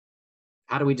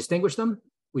 how do we distinguish them?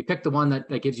 We pick the one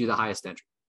that gives you the highest entropy.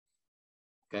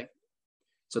 Okay,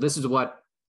 so this is what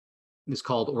is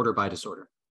called order by disorder.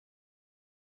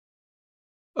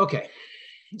 Okay,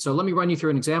 so let me run you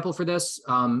through an example for this.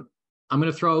 I'm going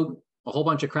to throw a whole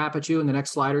bunch of crap at you in the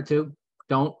next slide or two.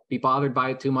 Don't be bothered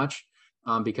by it too much,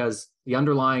 because the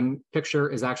underlying picture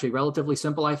is actually relatively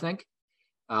simple, I think.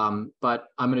 But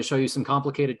I'm going to show you some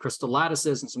complicated crystal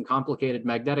lattices and some complicated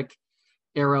magnetic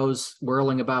arrows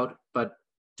whirling about, but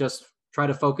just try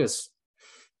to focus,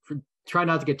 try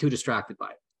not to get too distracted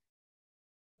by it.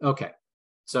 Okay,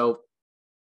 so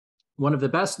one of the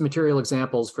best material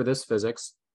examples for this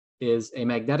physics is a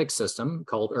magnetic system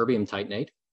called erbium titanate.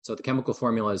 So the chemical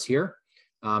formula is here.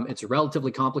 It's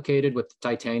relatively complicated with the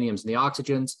titaniums and the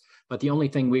oxygens, but the only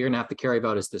thing we're going to have to carry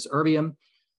about is this erbium.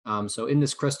 So in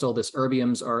this crystal, these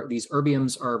erbiums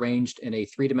are arranged in a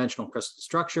three-dimensional crystal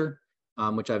structure,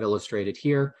 which I've illustrated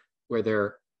here, where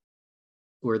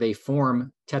they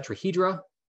form tetrahedra.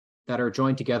 that are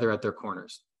joined together at their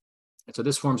corners. And so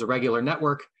this forms a regular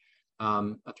network,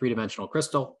 a three-dimensional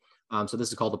crystal. So this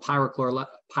is called the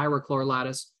pyrochlor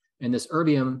lattice. And this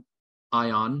erbium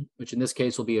ion, which in this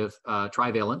case will be of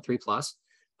trivalent,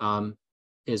 3+,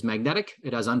 is magnetic.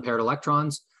 It has unpaired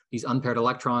electrons. These unpaired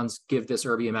electrons give this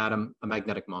erbium atom a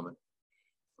magnetic moment.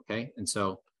 Okay, and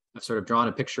so I've sort of drawn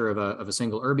a picture of a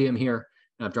single erbium here,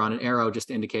 and I've drawn an arrow just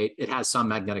to indicate it has some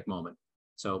magnetic moment.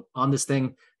 So on this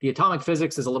thing, the atomic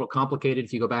physics is a little complicated.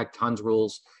 If you go back to Hund's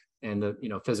rules and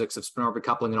the physics of spin-orbit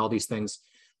coupling and all these things,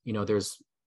 there's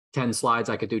 10 slides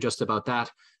I could do just about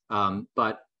that.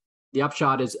 But the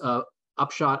upshot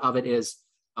of it is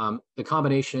the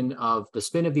combination of the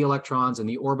spin of the electrons and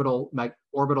the orbital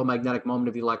magnetic moment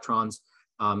of the electrons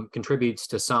contributes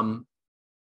to some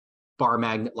bar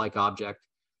magnet-like object,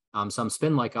 some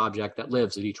spin-like object that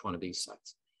lives at each one of these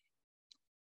sites.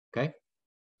 Okay.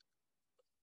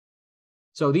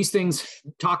 So these things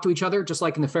talk to each other, just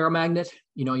like in the ferromagnet.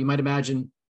 You might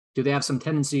imagine, do they have some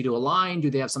tendency to align? Do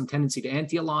they have some tendency to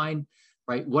anti-align?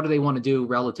 Right? What do they want to do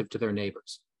relative to their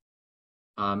neighbors?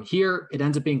 Here, it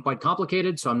ends up being quite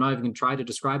complicated, so I'm not even going to try to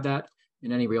describe that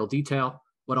in any real detail.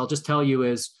 What I'll just tell you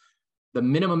is the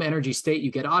minimum energy state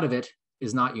you get out of it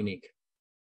is not unique.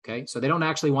 Okay, so they don't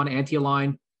actually want to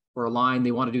anti-align or align.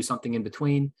 They want to do something in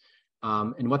between.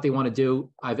 And what they want to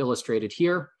do, I've illustrated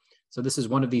here. So this is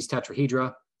one of these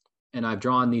tetrahedra, and I've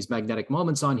drawn these magnetic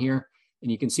moments on here,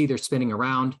 and you can see they're spinning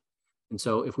around. And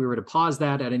so if we were to pause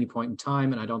that at any point in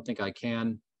time, and I don't think I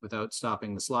can without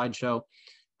stopping the slideshow,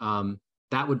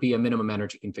 that would be a minimum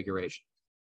energy configuration,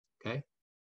 okay?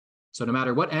 So no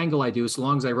matter what angle I do, so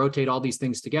long as I rotate all these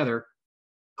things together,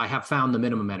 I have found the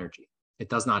minimum energy. It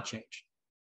does not change,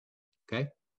 okay?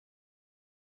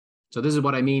 So this is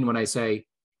what I mean when I say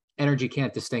energy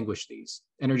can't distinguish these.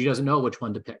 Energy doesn't know which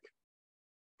one to pick,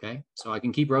 okay? So I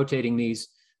can keep rotating these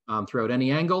throughout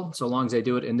any angle, so long as I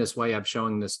do it in this way. I'm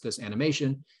showing this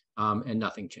animation, and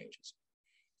nothing changes.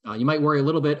 You might worry a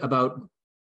little bit about,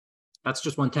 that's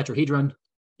just one tetrahedron.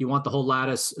 You want the whole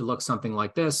lattice, it looks something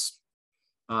like this.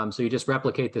 So you just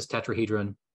replicate this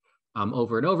tetrahedron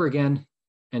over and over again,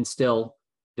 and still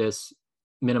this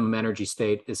minimum energy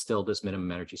state is still this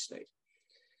minimum energy state.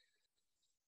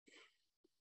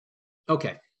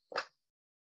 Okay.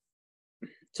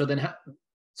 So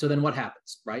then what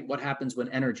happens, right? What happens when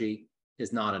energy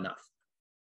is not enough?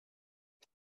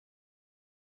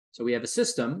 So we have a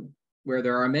system where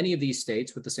there are many of these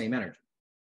states with the same energy.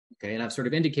 Okay, and I've sort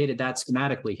of indicated that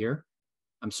schematically here.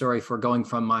 I'm sorry for going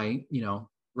from my,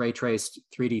 ray traced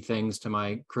 3D things to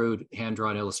my crude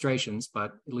hand-drawn illustrations,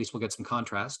 but at least we'll get some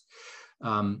contrast.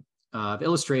 I've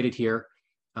illustrated here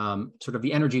sort of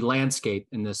the energy landscape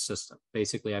in this system.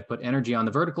 Basically, I put energy on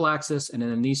the vertical axis, and then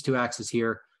in these two axes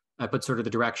here, I put sort of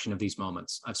the direction of these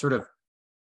moments. I've sort of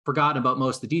forgotten about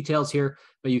most of the details here,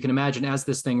 but you can imagine as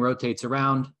this thing rotates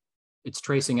around, it's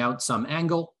tracing out some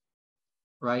angle,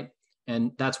 right?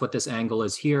 And that's what this angle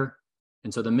is here.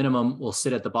 And so the minimum will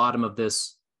sit at the bottom of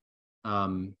this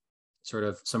sort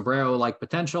of sombrero-like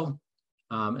potential.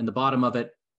 And the bottom of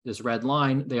it, this red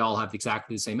line, they all have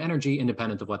exactly the same energy,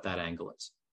 independent of what that angle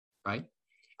is, right?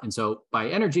 And so by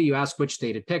energy, you ask which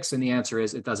state it picks, and the answer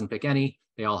is it doesn't pick any.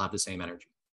 They all have the same energy,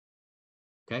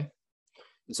 okay?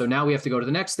 And so now we have to go to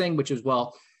the next thing, which is,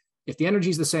 well, if the energy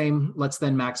is the same, let's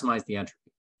then maximize the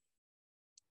entropy,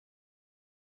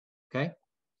 okay?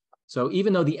 So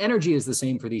even though the energy is the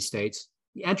same for these states,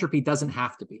 the entropy doesn't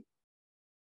have to be,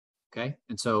 okay?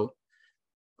 And so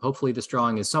hopefully this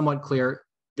drawing is somewhat clear.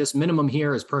 This minimum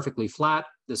here is perfectly flat.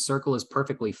 This circle is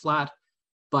perfectly flat,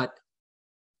 but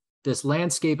this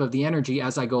landscape of the energy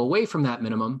as I go away from that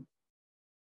minimum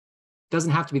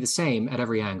doesn't have to be the same at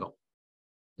every angle.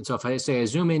 And so if I say I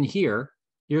zoom in here,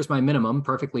 here's my minimum,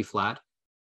 perfectly flat.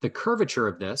 The curvature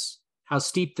of this, how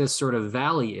steep this sort of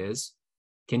valley is,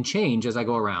 can change as I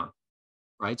go around,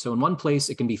 right? So in one place,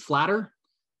 it can be flatter.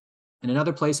 In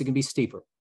another place, it can be steeper,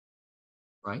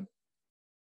 right?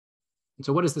 And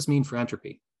so what does this mean for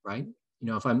entropy, right?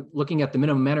 If I'm looking at the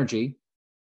minimum energy,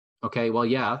 okay, well,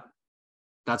 yeah,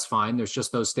 that's fine. There's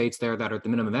just those states there that are at the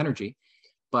minimum energy.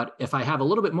 But if I have a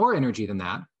little bit more energy than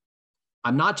that,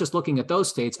 I'm not just looking at those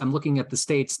states, I'm looking at the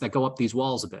states that go up these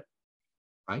walls a bit,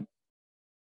 right?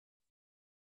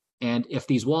 And if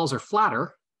these walls are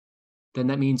flatter, then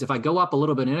that means if I go up a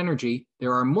little bit in energy,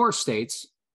 there are more states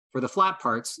for the flat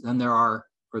parts than there are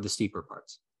for the steeper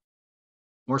parts.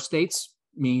 More states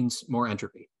means more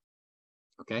entropy,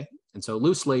 okay? And so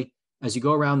loosely, as you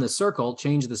go around this circle,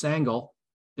 change this angle,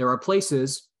 there are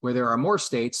places where there are more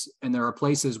states and there are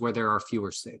places where there are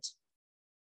fewer states,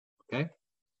 okay?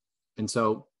 And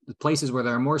so the places where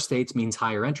there are more states means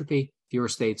higher entropy. Fewer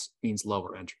states means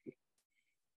lower entropy.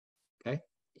 Okay.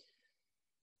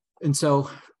 And so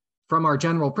from our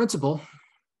general principle,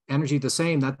 energy the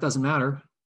same, that doesn't matter.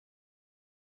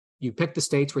 You pick the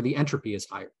states where the entropy is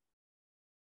higher.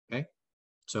 Okay.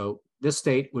 So this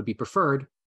state would be preferred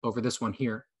over this one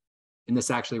here, and this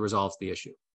actually resolves the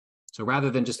issue. So rather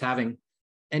than just having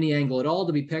any angle at all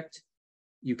to be picked,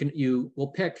 you will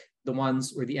pick the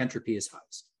ones where the entropy is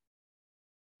highest.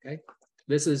 Okay,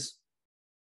 this is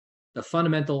the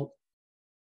fundamental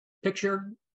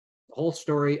picture, the whole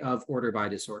story of order by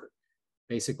disorder.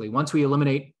 Basically, once we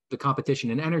eliminate the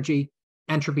competition in energy,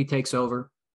 entropy takes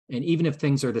over, and even if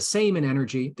things are the same in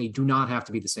energy, they do not have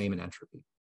to be the same in entropy.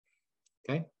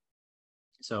 Okay,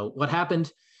 so what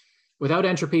happened? Without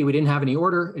entropy, we didn't have any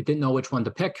order. It didn't know which one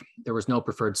to pick. There was no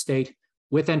preferred state.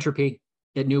 With entropy,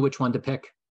 it knew which one to pick.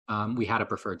 We had a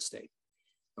preferred state.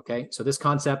 Okay, so this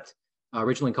concept,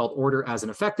 originally called order as an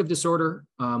effective disorder,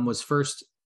 was first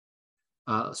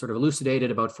sort of elucidated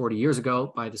about 40 years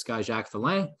ago by this guy, Jacques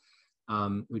Vallin.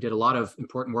 We did a lot of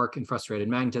important work in frustrated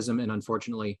magnetism and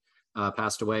unfortunately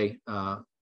passed away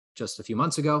just a few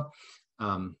months ago.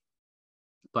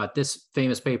 But this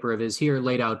famous paper of his here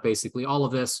laid out basically all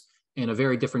of this in a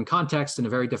very different context, in a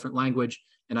very different language.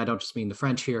 And I don't just mean the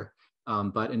French here,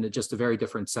 but in just a very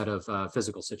different set of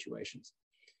physical situations.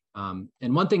 And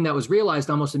one thing that was realized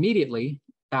almost immediately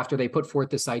after they put forth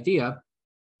this idea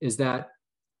is that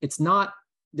it's not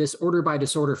this order by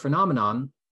disorder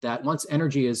phenomenon that once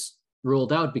energy is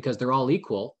ruled out because they're all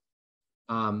equal,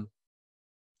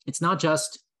 it's not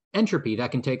just entropy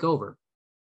that can take over,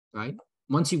 right?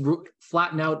 Once you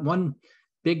flatten out one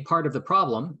big part of the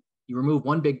problem, you remove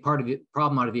one big part of the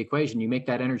problem out of the equation, you make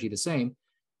that energy the same,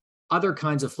 other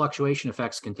kinds of fluctuation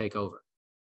effects can take over.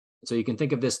 So you can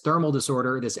think of this thermal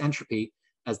disorder, this entropy,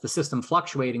 as the system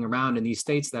fluctuating around in these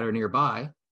states that are nearby,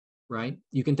 right?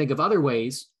 You can think of other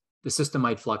ways the system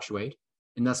might fluctuate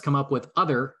and thus come up with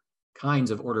other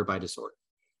kinds of order by disorder.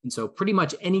 And so pretty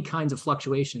much any kinds of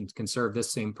fluctuations can serve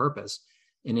this same purpose.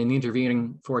 And in the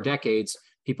intervening 4 decades,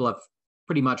 people have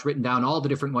pretty much written down all the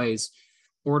different ways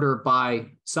order by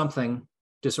something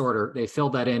disorder. They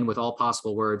filled that in with all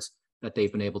possible words that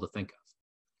they've been able to think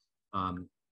of.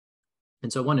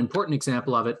 And so one important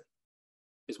example of it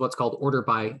is what's called order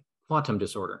by quantum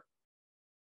disorder.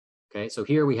 Okay, so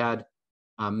here we had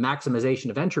maximization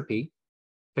of entropy,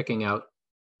 picking out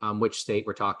which state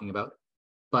we're talking about.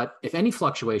 But if any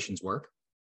fluctuations work,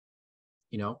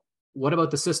 you know, what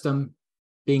about the system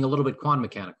being a little bit quantum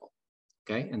mechanical?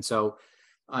 Okay, and so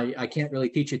I can't really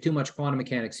teach you too much quantum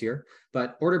mechanics here,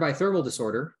 but order by thermal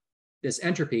disorder, this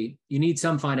entropy, you need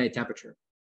some finite temperature,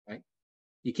 right?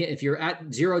 You can't, if you're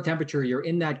at 0 temperature, you're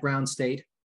in that ground state,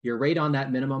 you're right on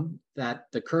that minimum, that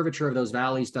the curvature of those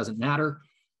valleys doesn't matter,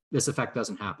 this effect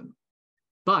doesn't happen.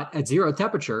 But at 0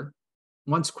 temperature,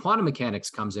 once quantum mechanics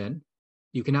comes in,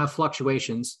 you can have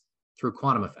fluctuations through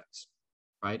quantum effects,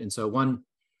 right? And so one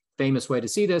famous way to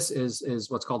see this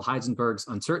is what's called Heisenberg's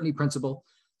uncertainty principle.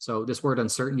 So this word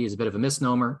uncertainty is a bit of a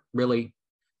misnomer. Really,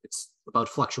 it's about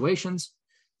fluctuations.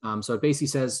 So it basically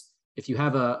says, if you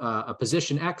have a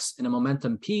position X and a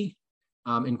momentum P,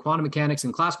 in quantum mechanics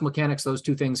and classical mechanics, those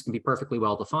two things can be perfectly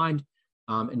well defined.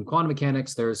 In quantum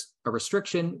mechanics, there's a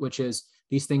restriction, which is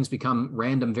these things become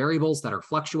random variables that are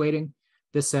fluctuating.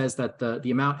 This says that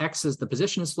the amount X is the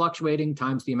position is fluctuating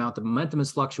times the amount the momentum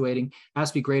is fluctuating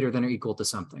has to be greater than or equal to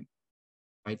something,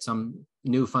 right? Some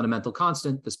new fundamental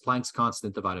constant, this Planck's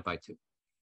constant divided by 2.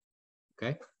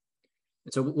 Okay.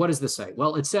 And so what does this say?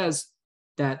 Well, it says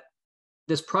that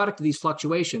this product of these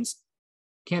fluctuations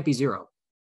can't be 0.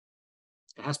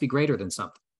 It has to be greater than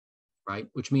something, right?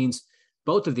 Which means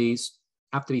both of these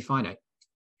have to be finite,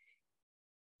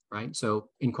 right? So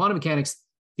in quantum mechanics,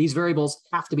 these variables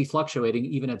have to be fluctuating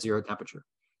even at 0 temperature,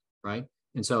 right?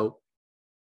 And so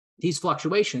these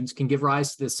fluctuations can give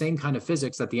rise to the same kind of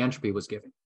physics that the entropy was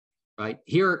giving, right?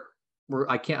 Here,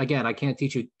 I can't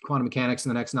teach you quantum mechanics in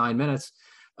the next 9 minutes,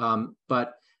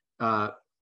 but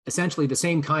essentially the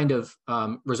same kind of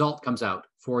result comes out.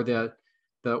 For the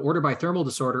order by thermal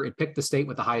disorder, it picked the state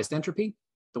with the highest entropy,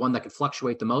 the one that could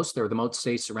fluctuate the most. There are the most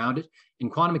states surrounded. In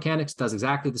quantum mechanics, it does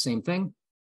exactly the same thing.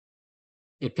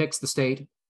 It picks the state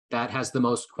that has the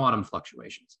most quantum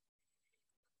fluctuations.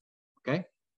 Okay?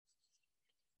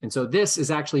 And so this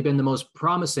has actually been the most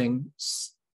promising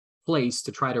place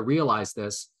to try to realize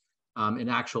this in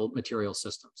actual material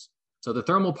systems. So the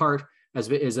thermal part is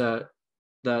the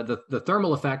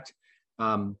thermal effect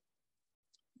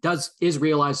is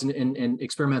realized in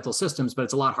experimental systems, but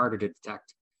it's a lot harder to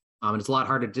detect. And it's a lot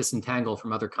harder to disentangle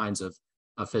from other kinds of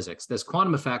physics. This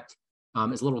quantum effect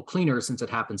is a little cleaner since it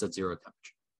happens at 0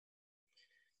 temperature.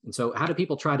 And so how do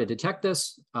people try to detect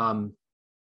this?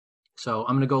 So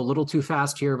I'm going to go a little too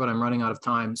fast here, but I'm running out of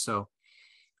time. So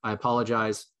I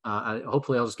apologize.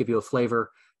 Hopefully I'll just give you a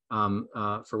flavor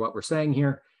for what we're saying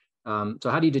here. So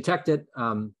how do you detect it?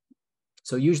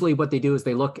 So usually what they do is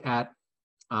they look at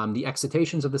the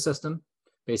excitations of the system.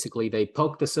 Basically, they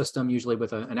poke the system, usually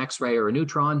with an X-ray or a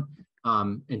neutron,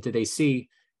 and do they see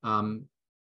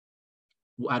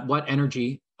at what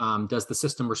energy does the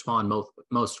system respond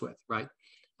most with, right?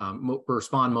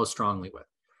 Respond most strongly with,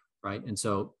 right? And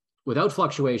so without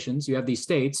fluctuations, you have these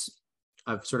states,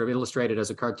 I've sort of illustrated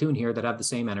as a cartoon here, that have the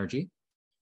same energy.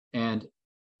 And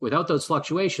without those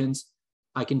fluctuations,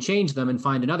 I can change them and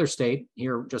find another state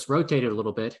here, just rotate it a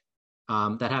little bit,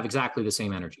 that have exactly the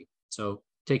same energy. So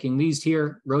taking these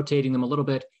here, rotating them a little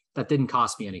bit, that didn't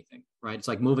cost me anything, right? It's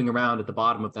like moving around at the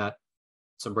bottom of that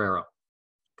sombrero,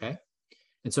 okay?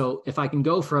 And so if I can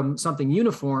go from something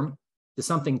uniform to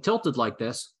something tilted like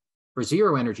this for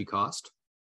zero energy cost,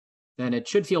 then it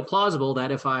should feel plausible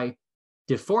that if I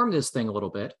deform this thing a little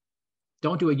bit,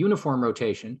 don't do a uniform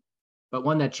rotation, but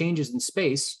one that changes in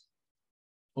space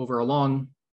over a long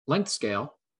length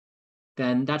scale,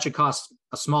 then that should cost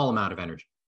a small amount of energy,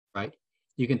 right?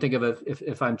 You can think of it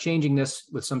if I'm changing this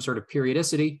with some sort of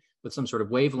periodicity, with some sort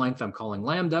of wavelength I'm calling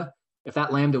lambda. If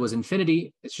that lambda was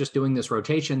infinity, it's just doing this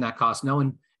rotation that costs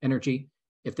no energy.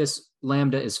 If this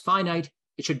lambda is finite,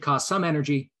 it should cost some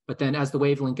energy, but then as the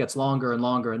wavelength gets longer and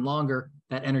longer and longer,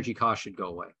 that energy cost should go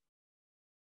away.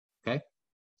 Okay,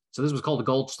 so this was called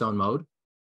the Goldstone mode.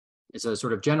 It's a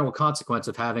sort of general consequence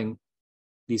of having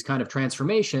these kind of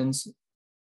transformations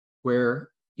where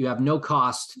you have no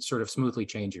cost to sort of smoothly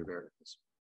change your variables.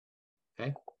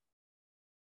 Okay,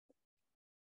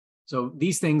 so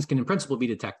these things can in principle be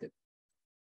detected.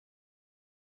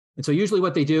 And so usually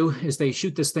what they do is they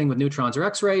shoot this thing with neutrons or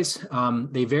X-rays.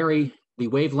 They vary the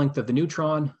wavelength of the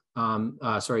neutron.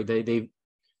 They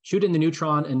shoot in the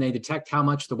neutron and they detect how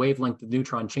much the wavelength of the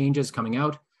neutron changes coming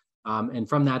out. And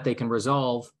from that, they can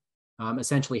resolve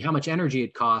essentially how much energy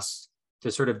it costs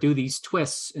to sort of do these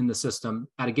twists in the system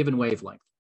at a given wavelength.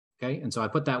 Okay, and so I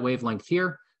put that wavelength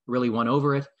here, really 1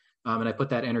 over it, and I put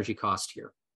that energy cost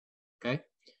here. Okay,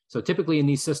 so typically in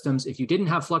these systems, if you didn't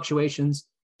have fluctuations,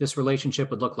 this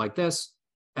relationship would look like this.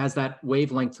 As that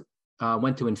wavelength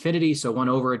went to infinity, so 1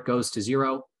 over it goes to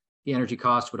 0, the energy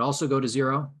cost would also go to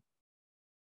 0.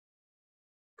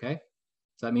 Okay,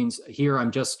 so that means here I'm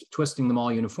just twisting them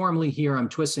all uniformly. Here I'm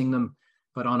twisting them,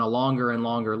 but on a longer and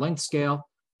longer length scale,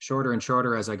 shorter and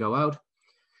shorter as I go out.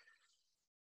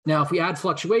 Now, if we add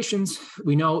fluctuations,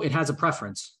 we know it has a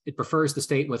preference. It prefers the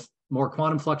state with more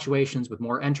quantum fluctuations, with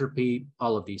more entropy,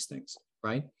 all of these things,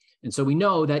 right? And so we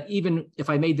know that even if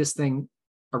I made this thing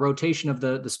a rotation of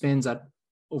the spins at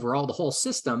overall the whole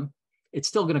system, it's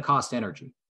still going to cost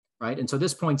energy, right? And so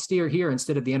this point here,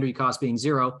 instead of the energy cost being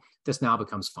 0, this now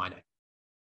becomes finite.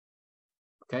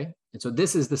 Okay, and so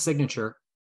this is the signature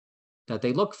that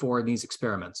they look for in these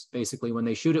experiments. Basically, when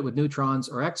they shoot it with neutrons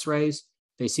or X-rays,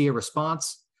 they see a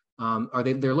response.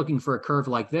 They're looking for a curve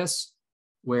like this,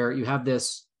 where you have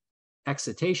this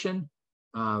excitation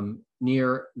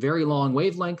near very long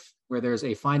wavelength, where there's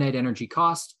a finite energy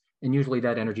cost, and usually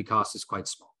that energy cost is quite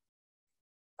small.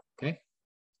 Okay,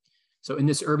 so in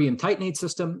this erbium titanate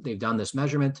system, they've done this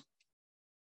measurement.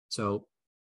 So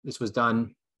this was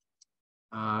done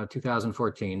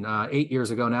 2014, 8 years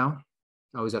ago now.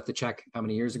 I always have to check how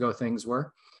many years ago things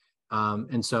were.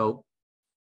 And so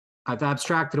I've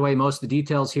abstracted away most of the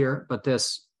details here, but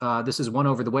this is 1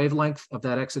 over the wavelength of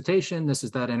that excitation. This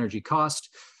is that energy cost.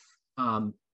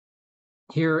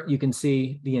 Here you can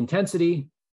see the intensity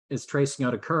is tracing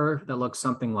out a curve that looks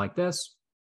something like this.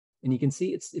 And you can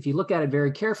see if you look at it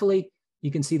very carefully,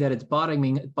 you can see that it's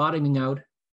bottoming out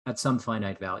at some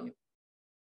finite value,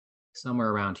 somewhere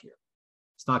around here.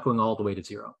 It's not going all the way to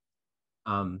 0.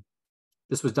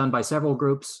 This was done by several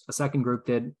groups. A second group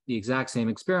did the exact same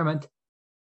experiment.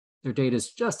 Their data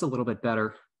is just a little bit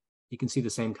better. You can see the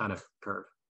same kind of curve,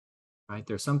 right?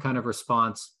 There's some kind of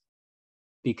response.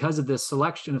 Because of this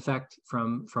selection effect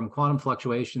from quantum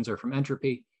fluctuations or from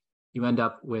entropy, you end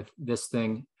up with this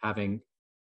thing having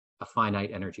a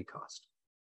finite energy cost,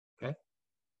 okay?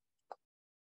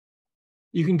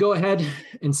 You can go ahead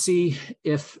and see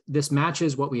if this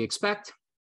matches what we expect.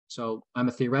 So I'm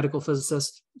a theoretical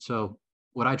physicist. So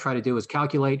what I try to do is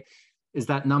calculate, is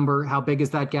that number, how big is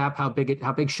that gap? How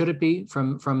big should it be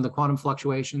from the quantum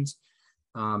fluctuations?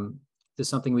 This is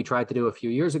something we tried to do a few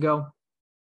years ago.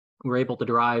 We were able to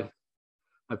derive,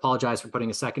 I apologize for putting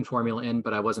a second formula in,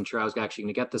 but I wasn't sure I was actually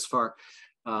going to get this far.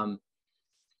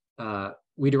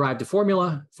 We derived a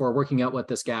formula for working out what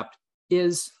this gap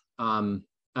is.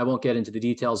 I won't get into the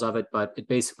details of it, but it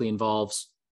basically involves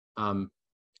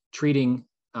treating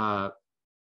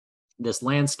this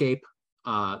landscape,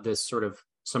 this sort of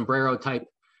sombrero type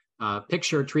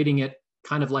picture, treating it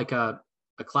kind of like a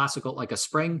classical, like a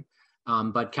spring,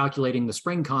 but calculating the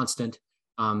spring constant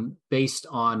based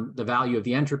on the value of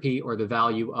the entropy or the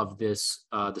value of this,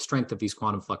 the strength of these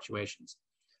quantum fluctuations.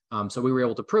 So we were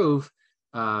able to prove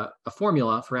a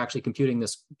formula for actually computing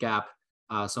this gap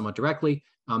somewhat directly.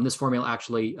 This formula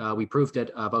actually, we proved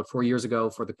it about 4 years ago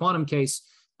for the quantum case,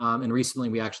 and recently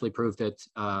we actually proved it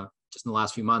just in the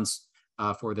last few months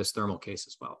for this thermal case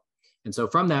as well. And so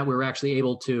from that, we were actually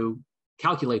able to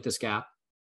calculate this gap,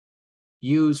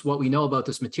 use what we know about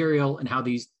this material and how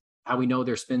we know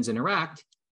their spins interact,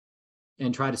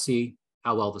 and try to see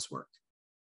how well this worked.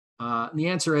 And the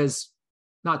answer is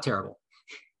not terrible.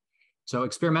 So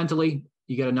experimentally,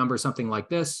 you get a number something like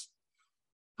this.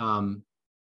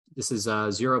 This is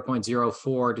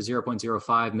 0.04 to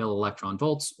 0.05 millielectron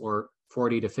volts, or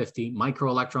 40 to 50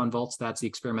 microelectron volts. That's the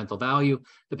experimental value,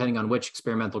 depending on which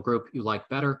experimental group you like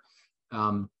better.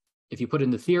 If you put in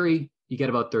the theory, you get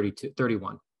about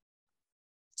 31.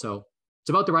 So it's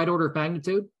about the right order of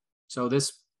magnitude. So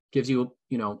this gives you,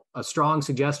 a strong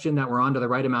suggestion that we're onto the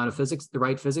right amount of physics, the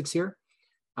right physics here.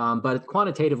 But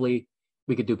quantitatively,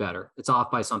 we could do better. It's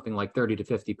off by something like 30 to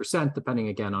 50%, depending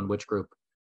again on which group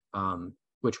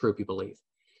you believe.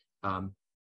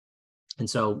 And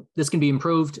so this can be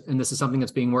improved, and this is something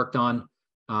that's being worked on.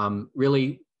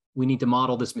 Really, we need to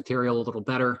model this material a little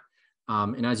better.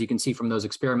 And as you can see from those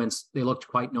experiments, they looked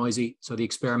quite noisy. So the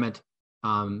experiment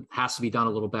has to be done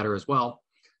a little better as well.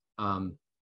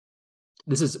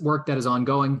 This is work that is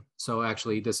ongoing. So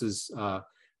actually, this is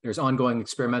there's ongoing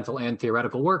experimental and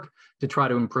theoretical work to try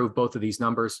to improve both of these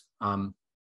numbers,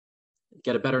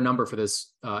 get a better number for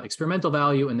this experimental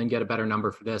value, and then get a better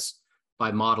number for this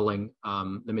by modeling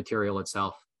the material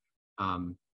itself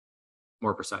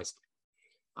more precisely.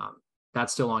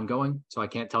 That's still ongoing, so I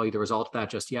can't tell you the result of that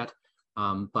just yet.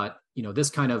 But this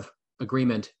kind of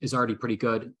agreement is already pretty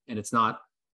good, and it's not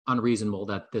unreasonable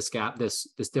that this gap, this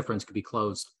difference could be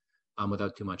closed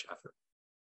without too much effort.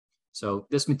 So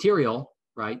this material,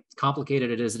 right,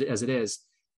 complicated as it is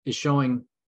showing,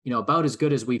 about as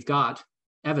good as we've got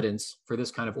evidence for this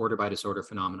kind of order by disorder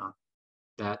phenomenon.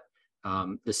 That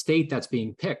the state that's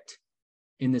being picked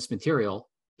in this material,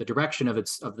 the direction of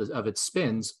its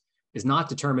spins, is not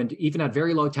determined, even at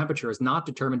very low temperature, is not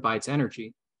determined by its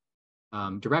energy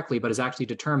directly, but is actually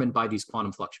determined by these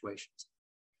quantum fluctuations.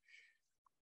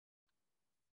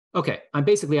 Okay, I'm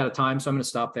basically out of time, so I'm going to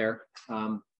stop there.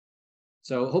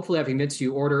 So hopefully I've convinced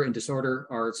you order and disorder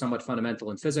are somewhat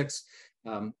fundamental in physics,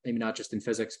 maybe not just in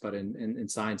physics, but in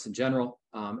science in general.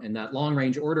 And that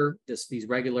long-range order, these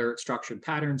regular structured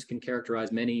patterns, can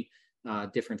characterize many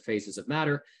different phases of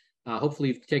matter. Hopefully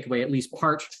you take away at least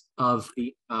part of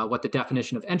what the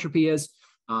definition of entropy is,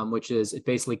 which is it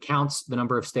basically counts the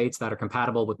number of states that are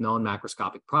compatible with known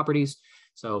macroscopic properties.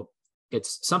 So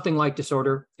it's something like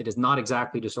disorder. It is not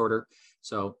exactly disorder.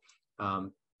 So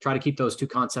try to keep those two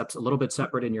concepts a little bit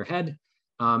separate in your head.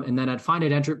 And then at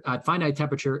finite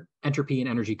temperature, entropy and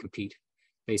energy compete.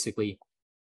 Basically,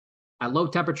 at low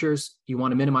temperatures, you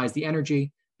want to minimize the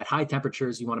energy. At high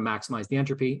temperatures, you want to maximize the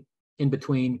entropy. In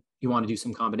between, you want to do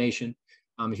some combination.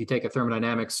 If you take a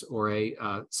thermodynamics or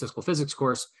a physical physics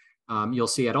course, you'll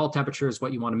see at all temperatures,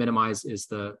 what you want to minimize is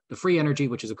the free energy,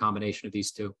 which is a combination of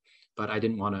these two. But I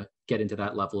didn't want to get into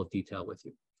that level of detail with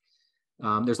you.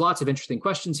 There's lots of interesting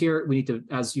questions here. We need to,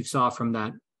 as you saw from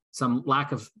that, some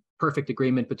lack of perfect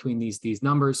agreement between these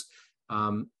numbers.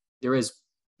 There is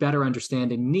better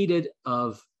understanding needed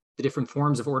of the different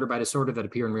forms of order by disorder that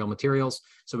appear in real materials.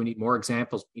 So we need more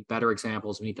examples, we need better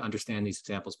examples. We need to understand these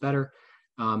examples better.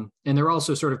 And there are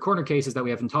also sort of corner cases that we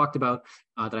haven't talked about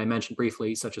that I mentioned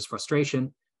briefly, such as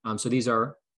frustration. So these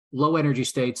are low energy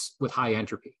states with high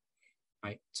entropy,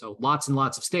 right? So lots and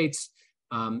lots of states,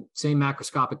 same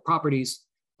macroscopic properties,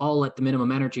 all at the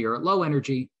minimum energy or at low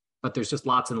energy, but there's just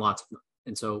lots and lots of them.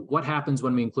 And so what happens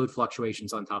when we include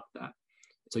fluctuations on top of that?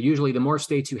 So usually the more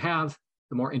states you have,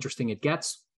 the more interesting it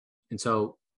gets. And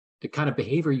so the kind of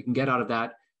behavior you can get out of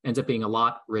that ends up being a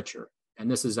lot richer. And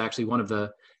this is actually one of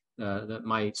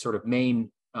my sort of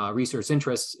main research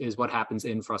interests is what happens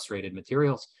in frustrated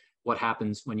materials, what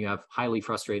happens when you have highly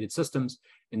frustrated systems,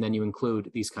 and then you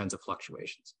include these kinds of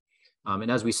fluctuations.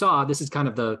 And as we saw, this is kind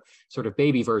of the sort of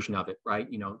baby version of it, right?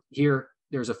 Here,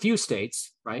 there's a few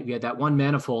states, right? We had that one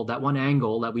manifold, that one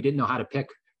angle that we didn't know how to pick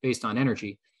based on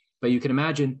energy. But you can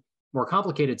imagine more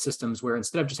complicated systems where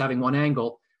instead of just having one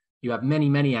angle, you have many,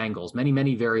 many angles, many,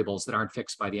 many variables that aren't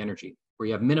fixed by the energy, where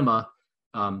you have minima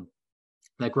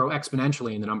that grow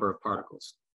exponentially in the number of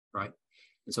particles, right?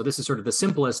 And so this is sort of the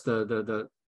simplest, the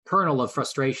kernel of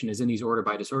frustration is in these order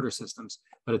by disorder systems,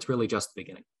 but it's really just the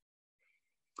beginning.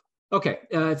 Okay,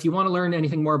 if you want to learn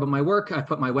anything more about my work, I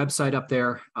put my website up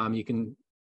there. You can,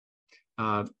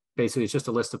 basically it's just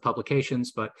a list of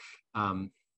publications, but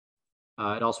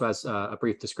it also has a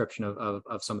brief description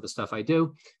of some of the stuff I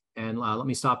do. And let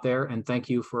me stop there and thank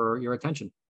you for your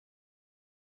attention.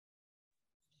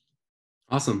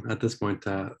 Awesome. At this point,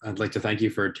 I'd like to thank you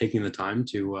for taking the time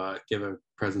to give a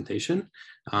presentation.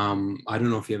 I don't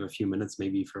know if you have a few minutes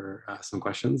maybe for some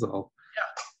questions. I'll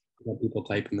let people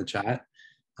type in the chat.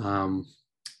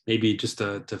 Maybe just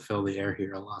to fill the air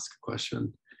here, I'll ask a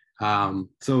question.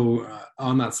 So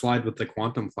on that slide with the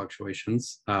quantum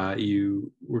fluctuations,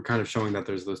 you were kind of showing that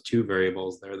there's those two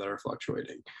variables there that are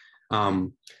fluctuating.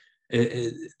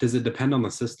 Does it depend on the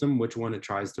system, which one it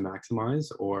tries to maximize,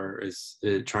 or is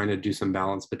it trying to do some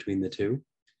balance between the two?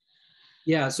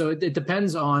 Yeah, so it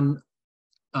depends on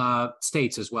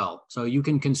states as well. So you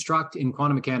can construct, in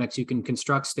quantum mechanics, you can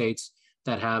construct states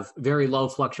that have very low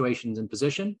fluctuations in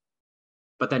position,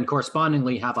 but then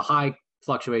correspondingly have a high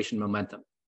fluctuation momentum,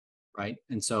 right?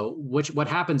 And so what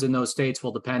happens in those states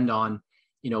will depend on,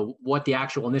 what the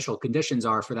actual initial conditions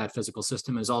are for that physical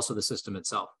system, is also the system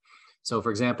itself. So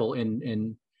for example, if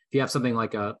you have something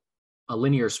like a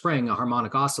linear spring, a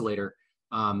harmonic oscillator,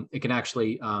 it can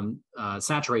actually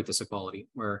saturate this equality,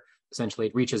 where essentially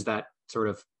it reaches that sort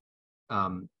of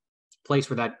place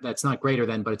where that's not greater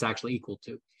than, but it's actually equal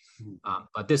to.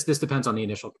 But this depends on the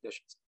initial conditions.